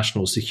and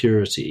national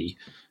security,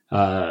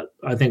 I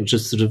think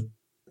just sort of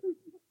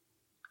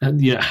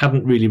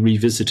hadn't really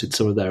revisited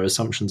some of their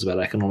assumptions about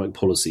economic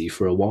policy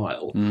for a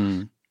while.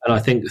 And I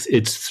think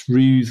it's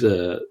through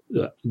their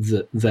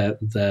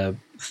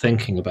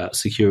thinking about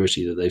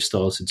security that they've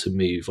started to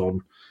move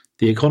on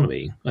the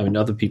economy. I mean,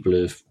 other people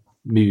have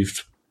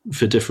moved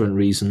for different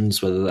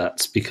reasons, whether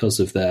that's because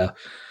of their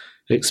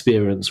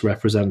experience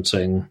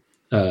representing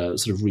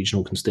sort of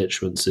regional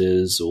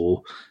constituencies,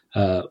 or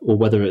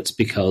whether it's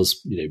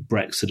because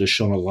Brexit has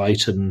shone a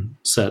light in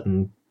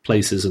certain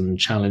places and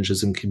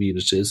challenges in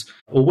communities,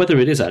 or whether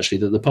it is actually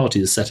that the party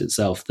has set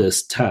itself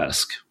this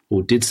task,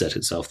 or did set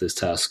itself this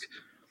task,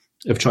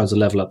 of trying to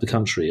level up the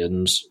country.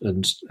 And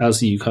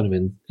as you kind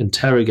of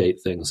interrogate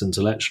things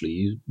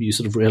intellectually, you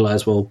sort of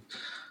realise, well,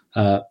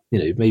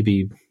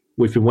 maybe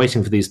we've been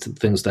waiting for these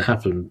things to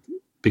happen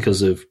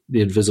because of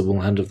the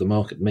invisible hand of the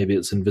market. Maybe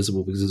it's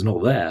invisible because it's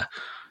not there.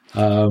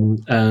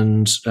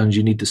 And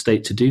you need the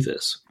state to do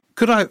this.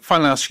 Could I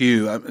finally ask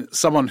you,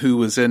 someone who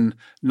was in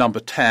number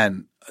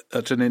 10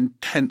 at an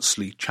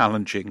intensely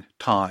challenging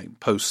time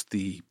post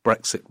the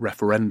Brexit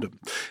referendum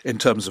in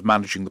terms of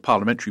managing the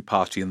parliamentary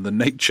party and the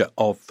nature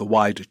of the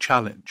wider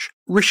challenge,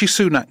 Rishi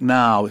Sunak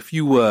now, if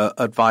you were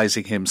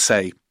advising him,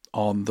 say,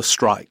 on the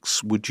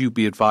strikes, would you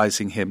be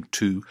advising him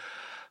to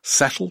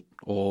settle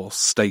or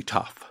stay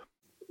tough?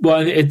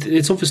 Well,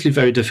 it's obviously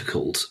very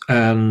difficult.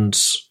 And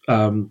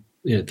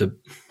the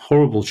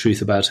horrible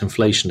truth about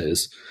inflation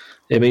is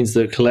it means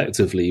that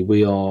collectively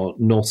we are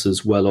not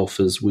as well off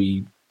as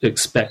we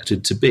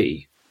expected to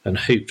be and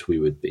hoped we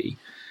would be.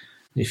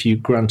 If you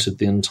granted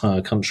the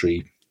entire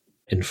country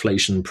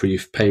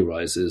inflation-proof pay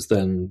rises,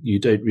 then you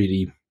don't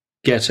really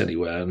get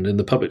anywhere. And in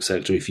the public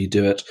sector, if you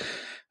do it,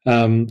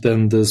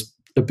 then there's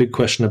a big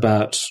question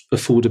about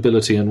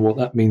affordability and what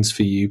that means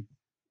for you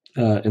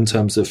in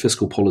terms of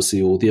fiscal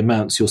policy, or the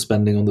amounts you're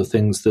spending on the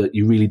things that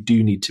you really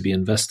do need to be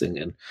investing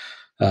in,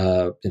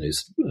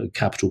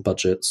 capital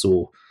budgets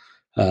or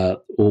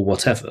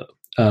whatever.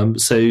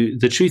 So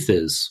the truth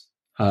is,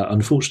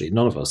 unfortunately,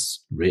 none of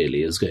us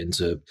really is going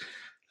to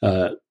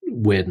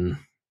win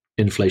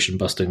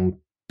inflation-busting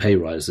pay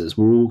rises.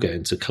 We're all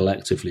going to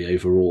collectively,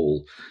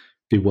 overall,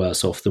 be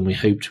worse off than we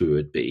hoped we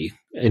would be.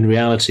 In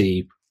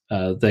reality,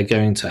 they're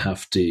going to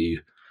have to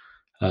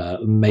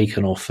make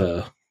an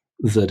offer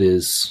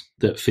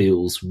that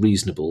feels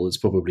reasonable. It's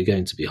probably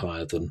going to be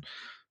higher than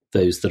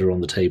those that are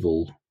on the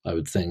table, I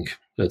would think,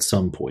 at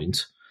some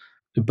point.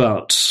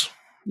 But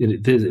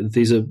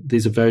these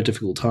are very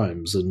difficult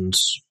times, and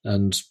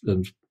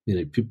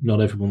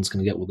not everyone's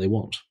going to get what they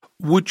want.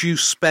 Would you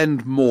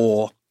spend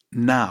more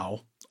now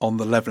on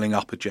the levelling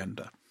up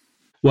agenda?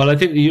 Well, I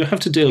think you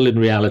have to deal in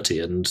reality,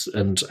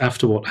 and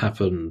after what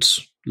happened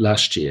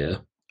last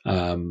year,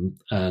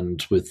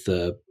 and with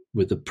the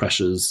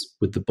pressures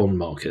with the bond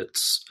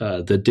markets,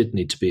 there did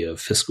need to be a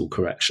fiscal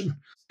correction.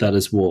 That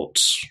is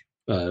what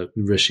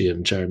Rishi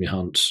and Jeremy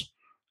Hunt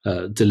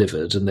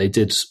delivered, and they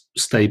did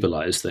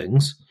stabilise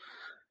things.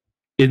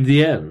 In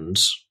the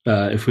end,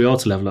 if we are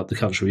to level up the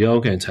country, we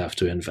are going to have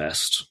to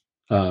invest.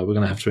 We're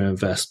going to have to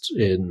invest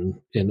in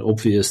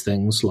obvious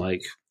things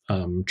like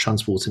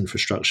transport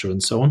infrastructure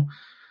and so on.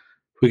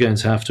 We're going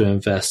to have to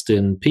invest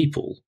in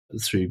people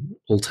through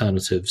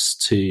alternatives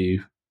to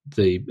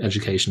the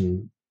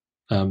education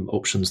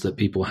options that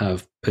people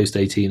have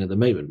post-18 at the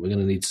moment. We're going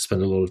to need to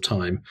spend a lot of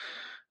time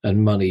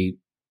and money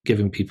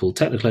giving people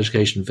technical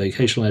education,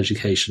 vocational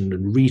education,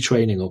 and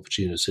retraining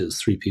opportunities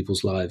through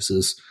people's lives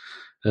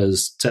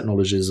as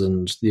technologies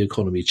and the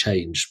economy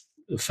change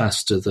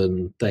faster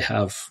than they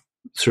have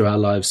through our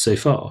lives so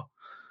far.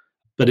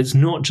 But it's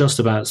not just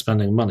about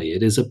spending money.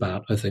 It is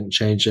about, I think,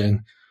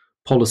 changing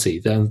policy.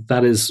 Then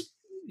that is,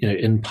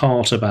 in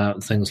part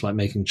about things like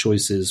making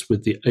choices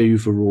with the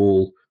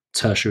overall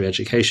tertiary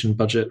education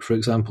budget, for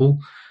example.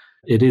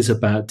 It is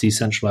about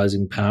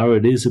decentralizing power.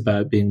 It is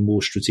about being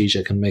more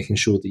strategic and making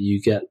sure that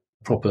you get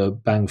proper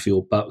bang for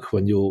your buck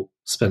when you're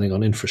spending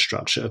on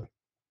infrastructure.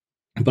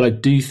 But I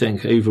do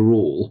think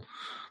overall,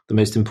 the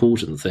most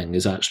important thing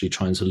is actually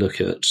trying to look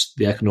at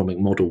the economic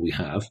model we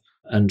have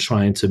and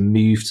trying to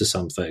move to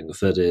something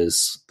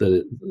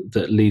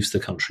that leaves the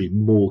country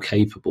more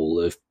capable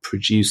of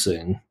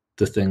producing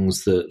the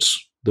things that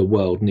the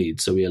world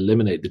needs. So we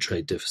eliminate the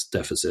trade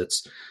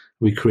deficits,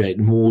 we create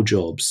more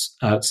jobs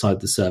outside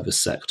the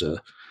service sector,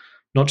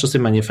 not just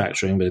in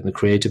manufacturing, but in the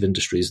creative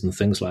industries and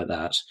things like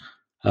that,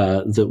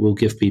 that will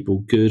give people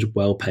good,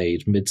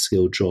 well-paid,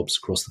 mid-skilled jobs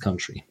across the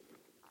country.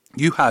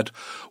 You had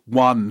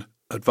one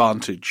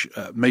advantage,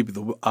 maybe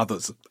the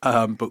others,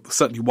 but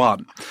certainly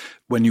one,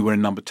 when you were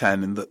in number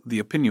 10, in that the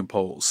opinion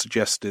polls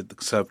suggested the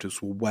Conservatives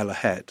were well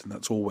ahead, and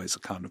that's always a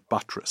kind of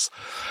buttress.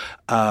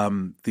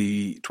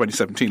 The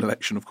 2017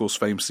 election, of course,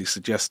 famously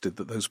suggested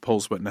that those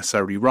polls weren't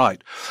necessarily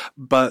right.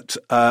 But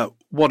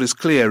what is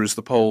clear is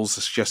the polls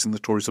are suggesting the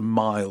Tories are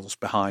miles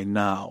behind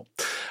now.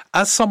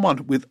 As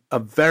someone with a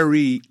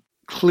very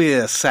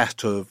clear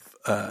set of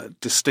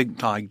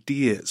distinct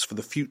ideas for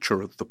the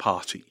future of the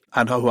party,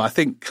 and who I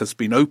think has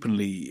been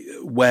openly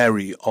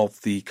wary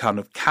of the kind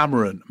of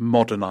Cameron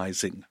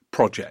modernising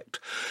project,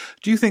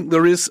 do you think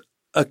there is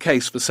a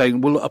case for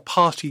saying, well, a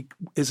party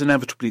is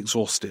inevitably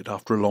exhausted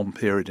after a long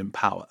period in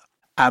power,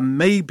 and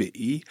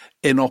maybe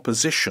in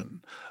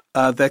opposition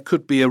there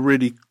could be a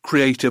really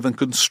creative and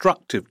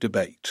constructive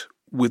debate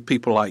with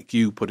people like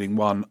you putting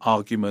one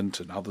argument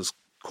and others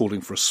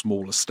calling for a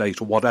smaller state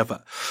or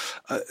whatever.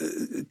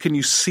 Can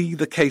you see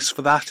the case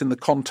for that in the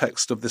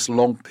context of this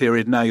long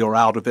period? Now you're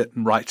out of it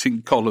and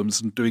writing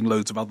columns and doing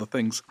loads of other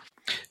things.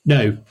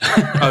 No.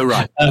 Oh,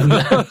 right.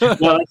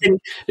 Well, I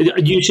think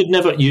you should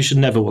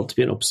never want to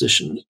be in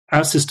opposition.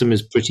 Our system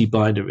is pretty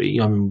binary.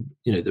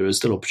 There are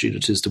still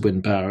opportunities to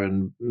win power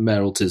in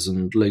mayoralties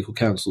and local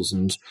councils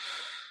and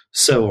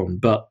so on.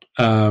 But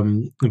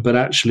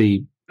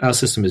actually, our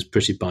system is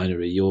pretty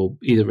binary. You're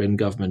either in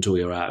government or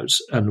you're out.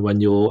 And when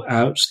you're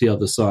out, the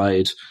other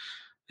side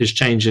is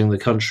changing the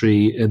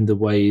country in the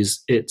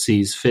ways it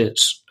sees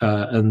fit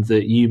and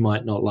that you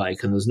might not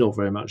like, and there's not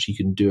very much you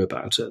can do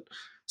about it.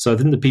 So I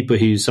think the people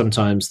who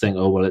sometimes think,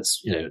 oh, well,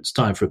 it's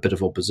time for a bit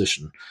of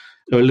opposition,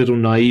 are a little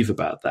naive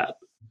about that.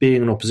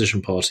 Being an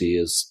opposition party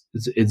it's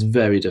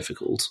very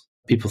difficult.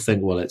 People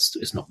think, well,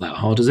 it's not that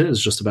hard, is it?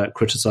 It's just about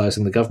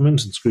criticising the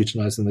government and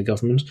scrutinising the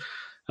government.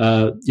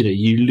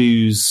 You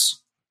lose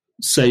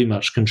so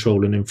much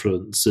control and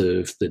influence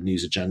of the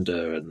news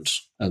agenda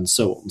and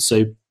so on.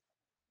 So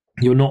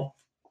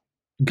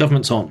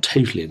governments aren't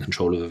totally in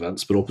control of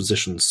events, but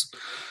oppositions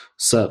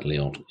certainly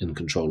aren't in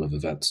control of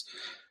events.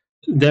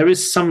 There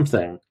is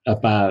something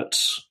about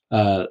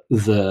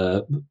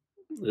the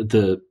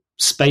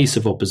space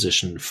of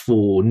opposition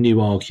for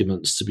new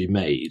arguments to be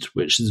made,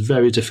 which is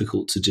very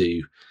difficult to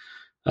do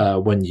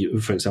when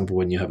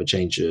you have a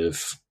change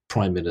of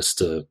prime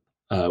minister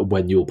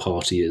when your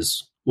party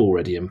is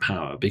already in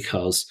power,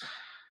 because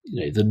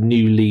the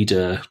new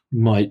leader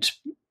might,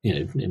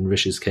 in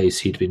Rishi's case,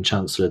 he'd been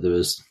Chancellor. There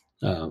was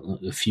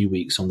a few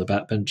weeks on the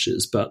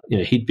backbenches, but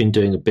he'd been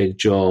doing a big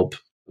job.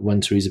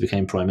 When Theresa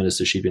became Prime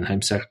Minister, she'd been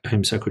Home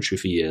Secretary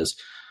for years.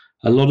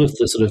 A lot of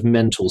the sort of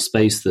mental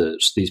space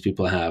that these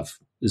people have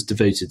is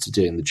devoted to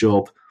doing the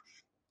job.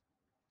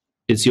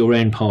 It's your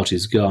own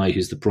party's guy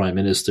who's the Prime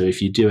Minister.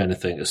 If you do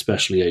anything,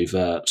 especially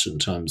overt in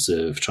terms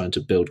of trying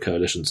to build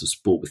coalitions of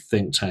support with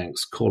think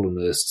tanks,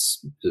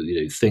 columnists,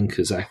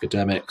 thinkers,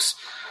 academics,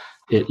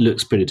 it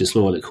looks pretty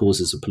disloyal. It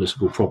causes a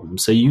political problem.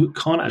 So you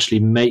can't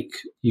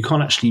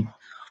actually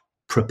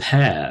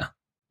prepare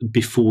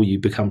before you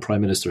become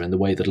Prime Minister in the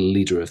way that a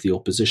leader of the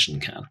opposition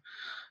can.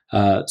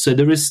 So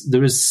there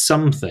is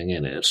something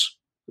in it,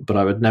 but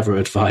I would never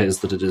advise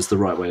that it is the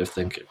right way of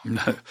thinking.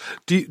 No.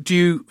 Do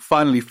you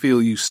finally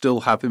feel you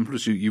still have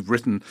influence?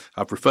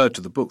 I've referred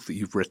to the book that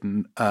you've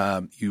written.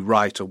 You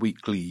write a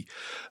weekly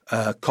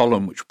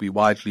column which will be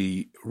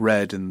widely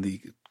read in the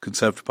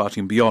Conservative Party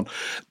and beyond.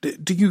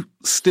 Do you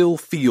still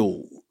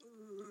feel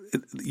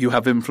you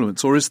have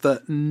influence, or is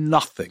there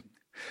nothing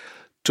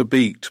to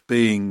beat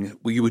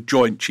you were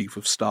Joint Chief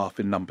of Staff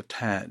in number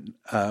 10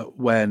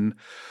 when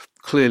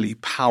clearly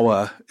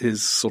power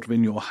is sort of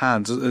in your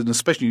hands, and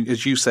especially,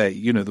 as you say,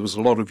 there was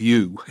a lot of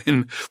you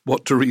in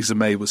what Theresa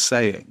May was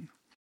saying.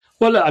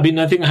 Well, I mean,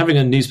 I think having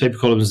a newspaper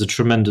column is a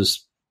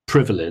tremendous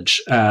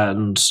privilege,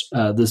 and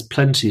there's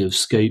plenty of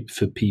scope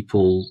for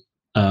people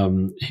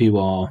who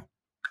are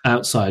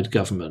outside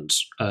government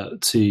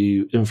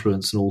to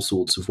influence in all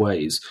sorts of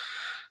ways.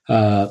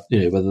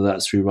 Whether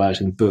that's through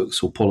writing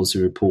books or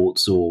policy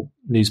reports or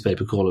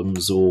newspaper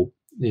columns or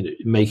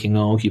making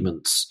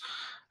arguments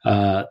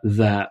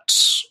that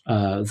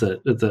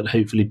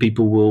hopefully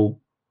people will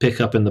pick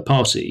up in the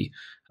party.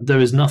 There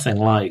is nothing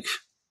like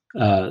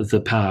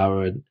the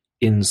power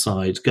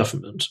inside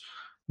government.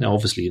 Now,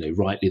 obviously,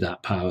 rightly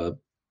that power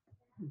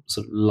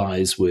sort of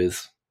lies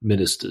with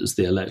ministers,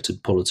 the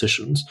elected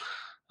politicians,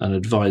 and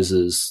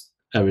advisors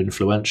are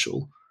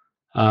influential.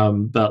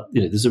 But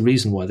there's a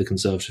reason why the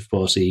Conservative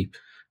Party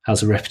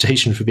has a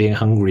reputation for being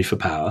hungry for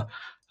power.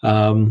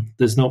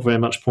 There's not very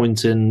much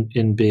point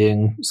in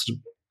being sort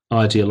of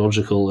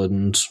ideological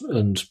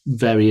and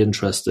very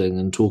interesting,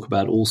 and talk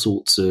about all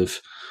sorts of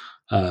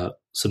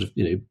sort of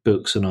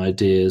books and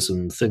ideas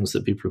and things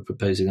that people are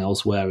proposing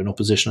elsewhere in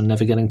opposition and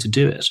never getting to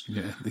do it.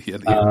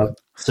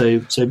 So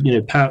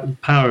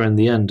power in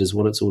the end is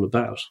what it's all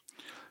about.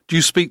 Do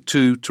you speak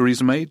to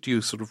Theresa May? Do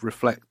you sort of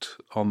reflect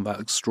on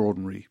that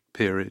extraordinary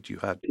period you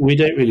had? We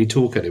don't really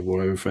talk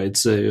anymore, I'm afraid.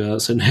 So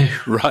no.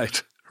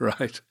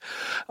 Right.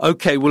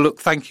 Okay. Well, look,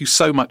 thank you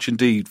so much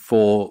indeed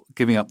for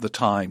giving up the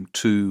time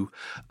to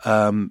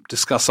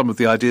discuss some of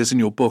the ideas in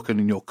your book and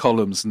in your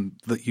columns, and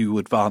that you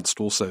advanced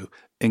also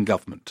in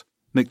government.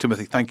 Nick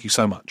Timothy, thank you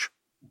so much.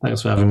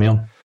 Thanks for having me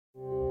on.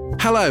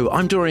 Hello,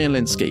 I'm Dorian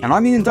Linsky. And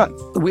I'm Ian Dunn.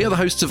 We are the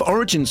hosts of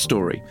Origin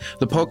Story,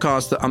 the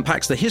podcast that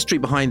unpacks the history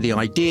behind the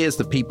ideas,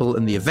 the people,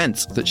 and the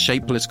events that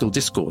shape political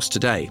discourse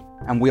today.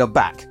 And we are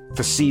back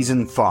for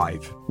season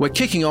 5. We're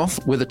kicking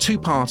off with a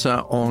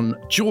two-parter on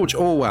George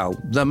Orwell,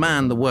 the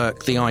man, the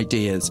work, the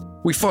ideas.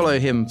 We follow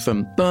him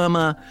from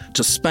Burma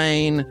to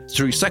Spain,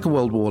 through Second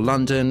World War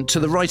London, to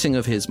the writing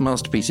of his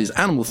masterpieces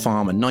Animal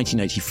Farm in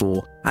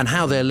 1984, and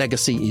how their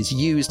legacy is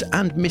used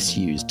and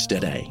misused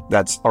today.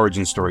 That's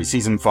Origin Story,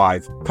 season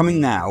 5, coming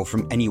now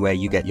from anywhere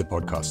you get your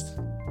podcast.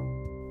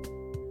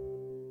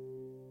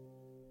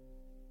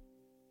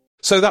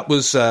 So that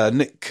was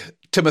Nick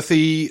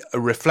Timothy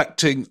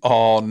reflecting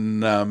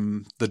on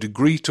the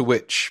degree to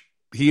which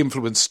he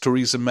influenced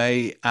Theresa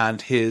May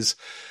and his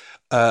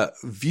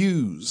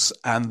views,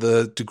 and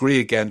the degree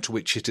again to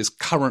which it is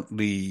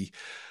currently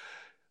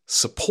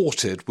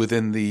supported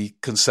within the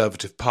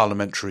Conservative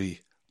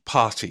Parliamentary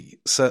Party.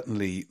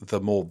 Certainly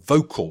the more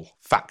vocal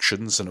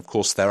factions, and of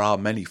course there are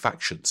many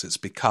factions, it's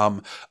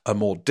become a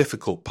more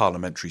difficult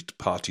parliamentary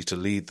party to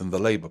lead than the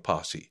Labour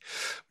Party,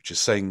 which is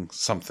saying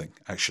something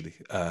actually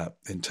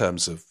in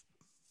terms of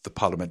the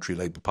Parliamentary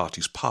Labour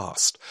Party's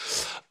past.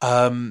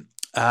 But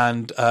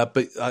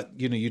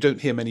you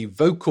don't hear many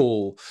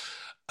vocal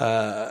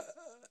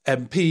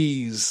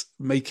MPs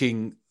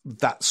making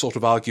that sort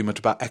of argument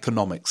about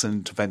economics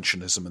and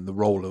interventionism and the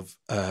role of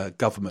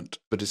government.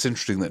 But it's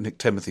interesting that Nick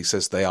Timothy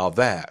says they are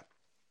there,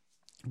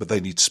 but they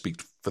need to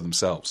speak for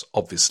themselves,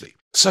 obviously.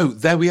 So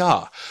there we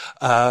are.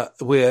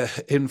 We're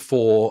in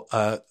for,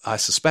 I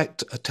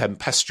suspect, a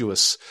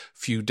tempestuous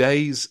few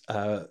days.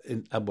 What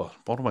am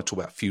I talking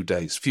about? Few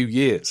days, few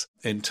years,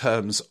 in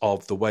terms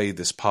of the way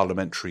this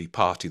parliamentary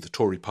party, the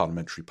Tory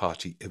parliamentary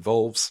party,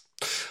 evolves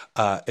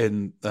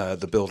in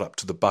the build-up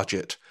to the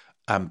budget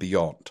and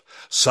beyond.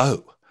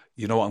 So,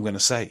 you know what I'm going to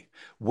say?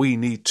 We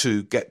need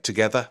to get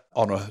together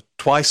on a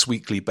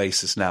twice-weekly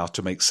basis now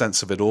to make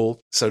sense of it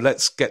all. So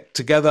let's get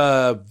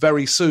together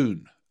very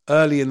soon,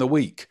 early in the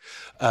week,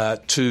 I'll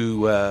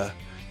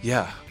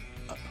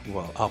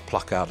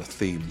pluck out a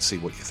theme and see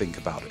what you think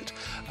about it.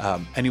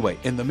 Anyway,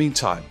 in the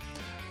meantime,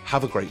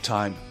 have a great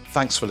time.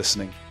 Thanks for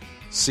listening.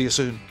 See you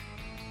soon.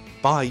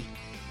 Bye.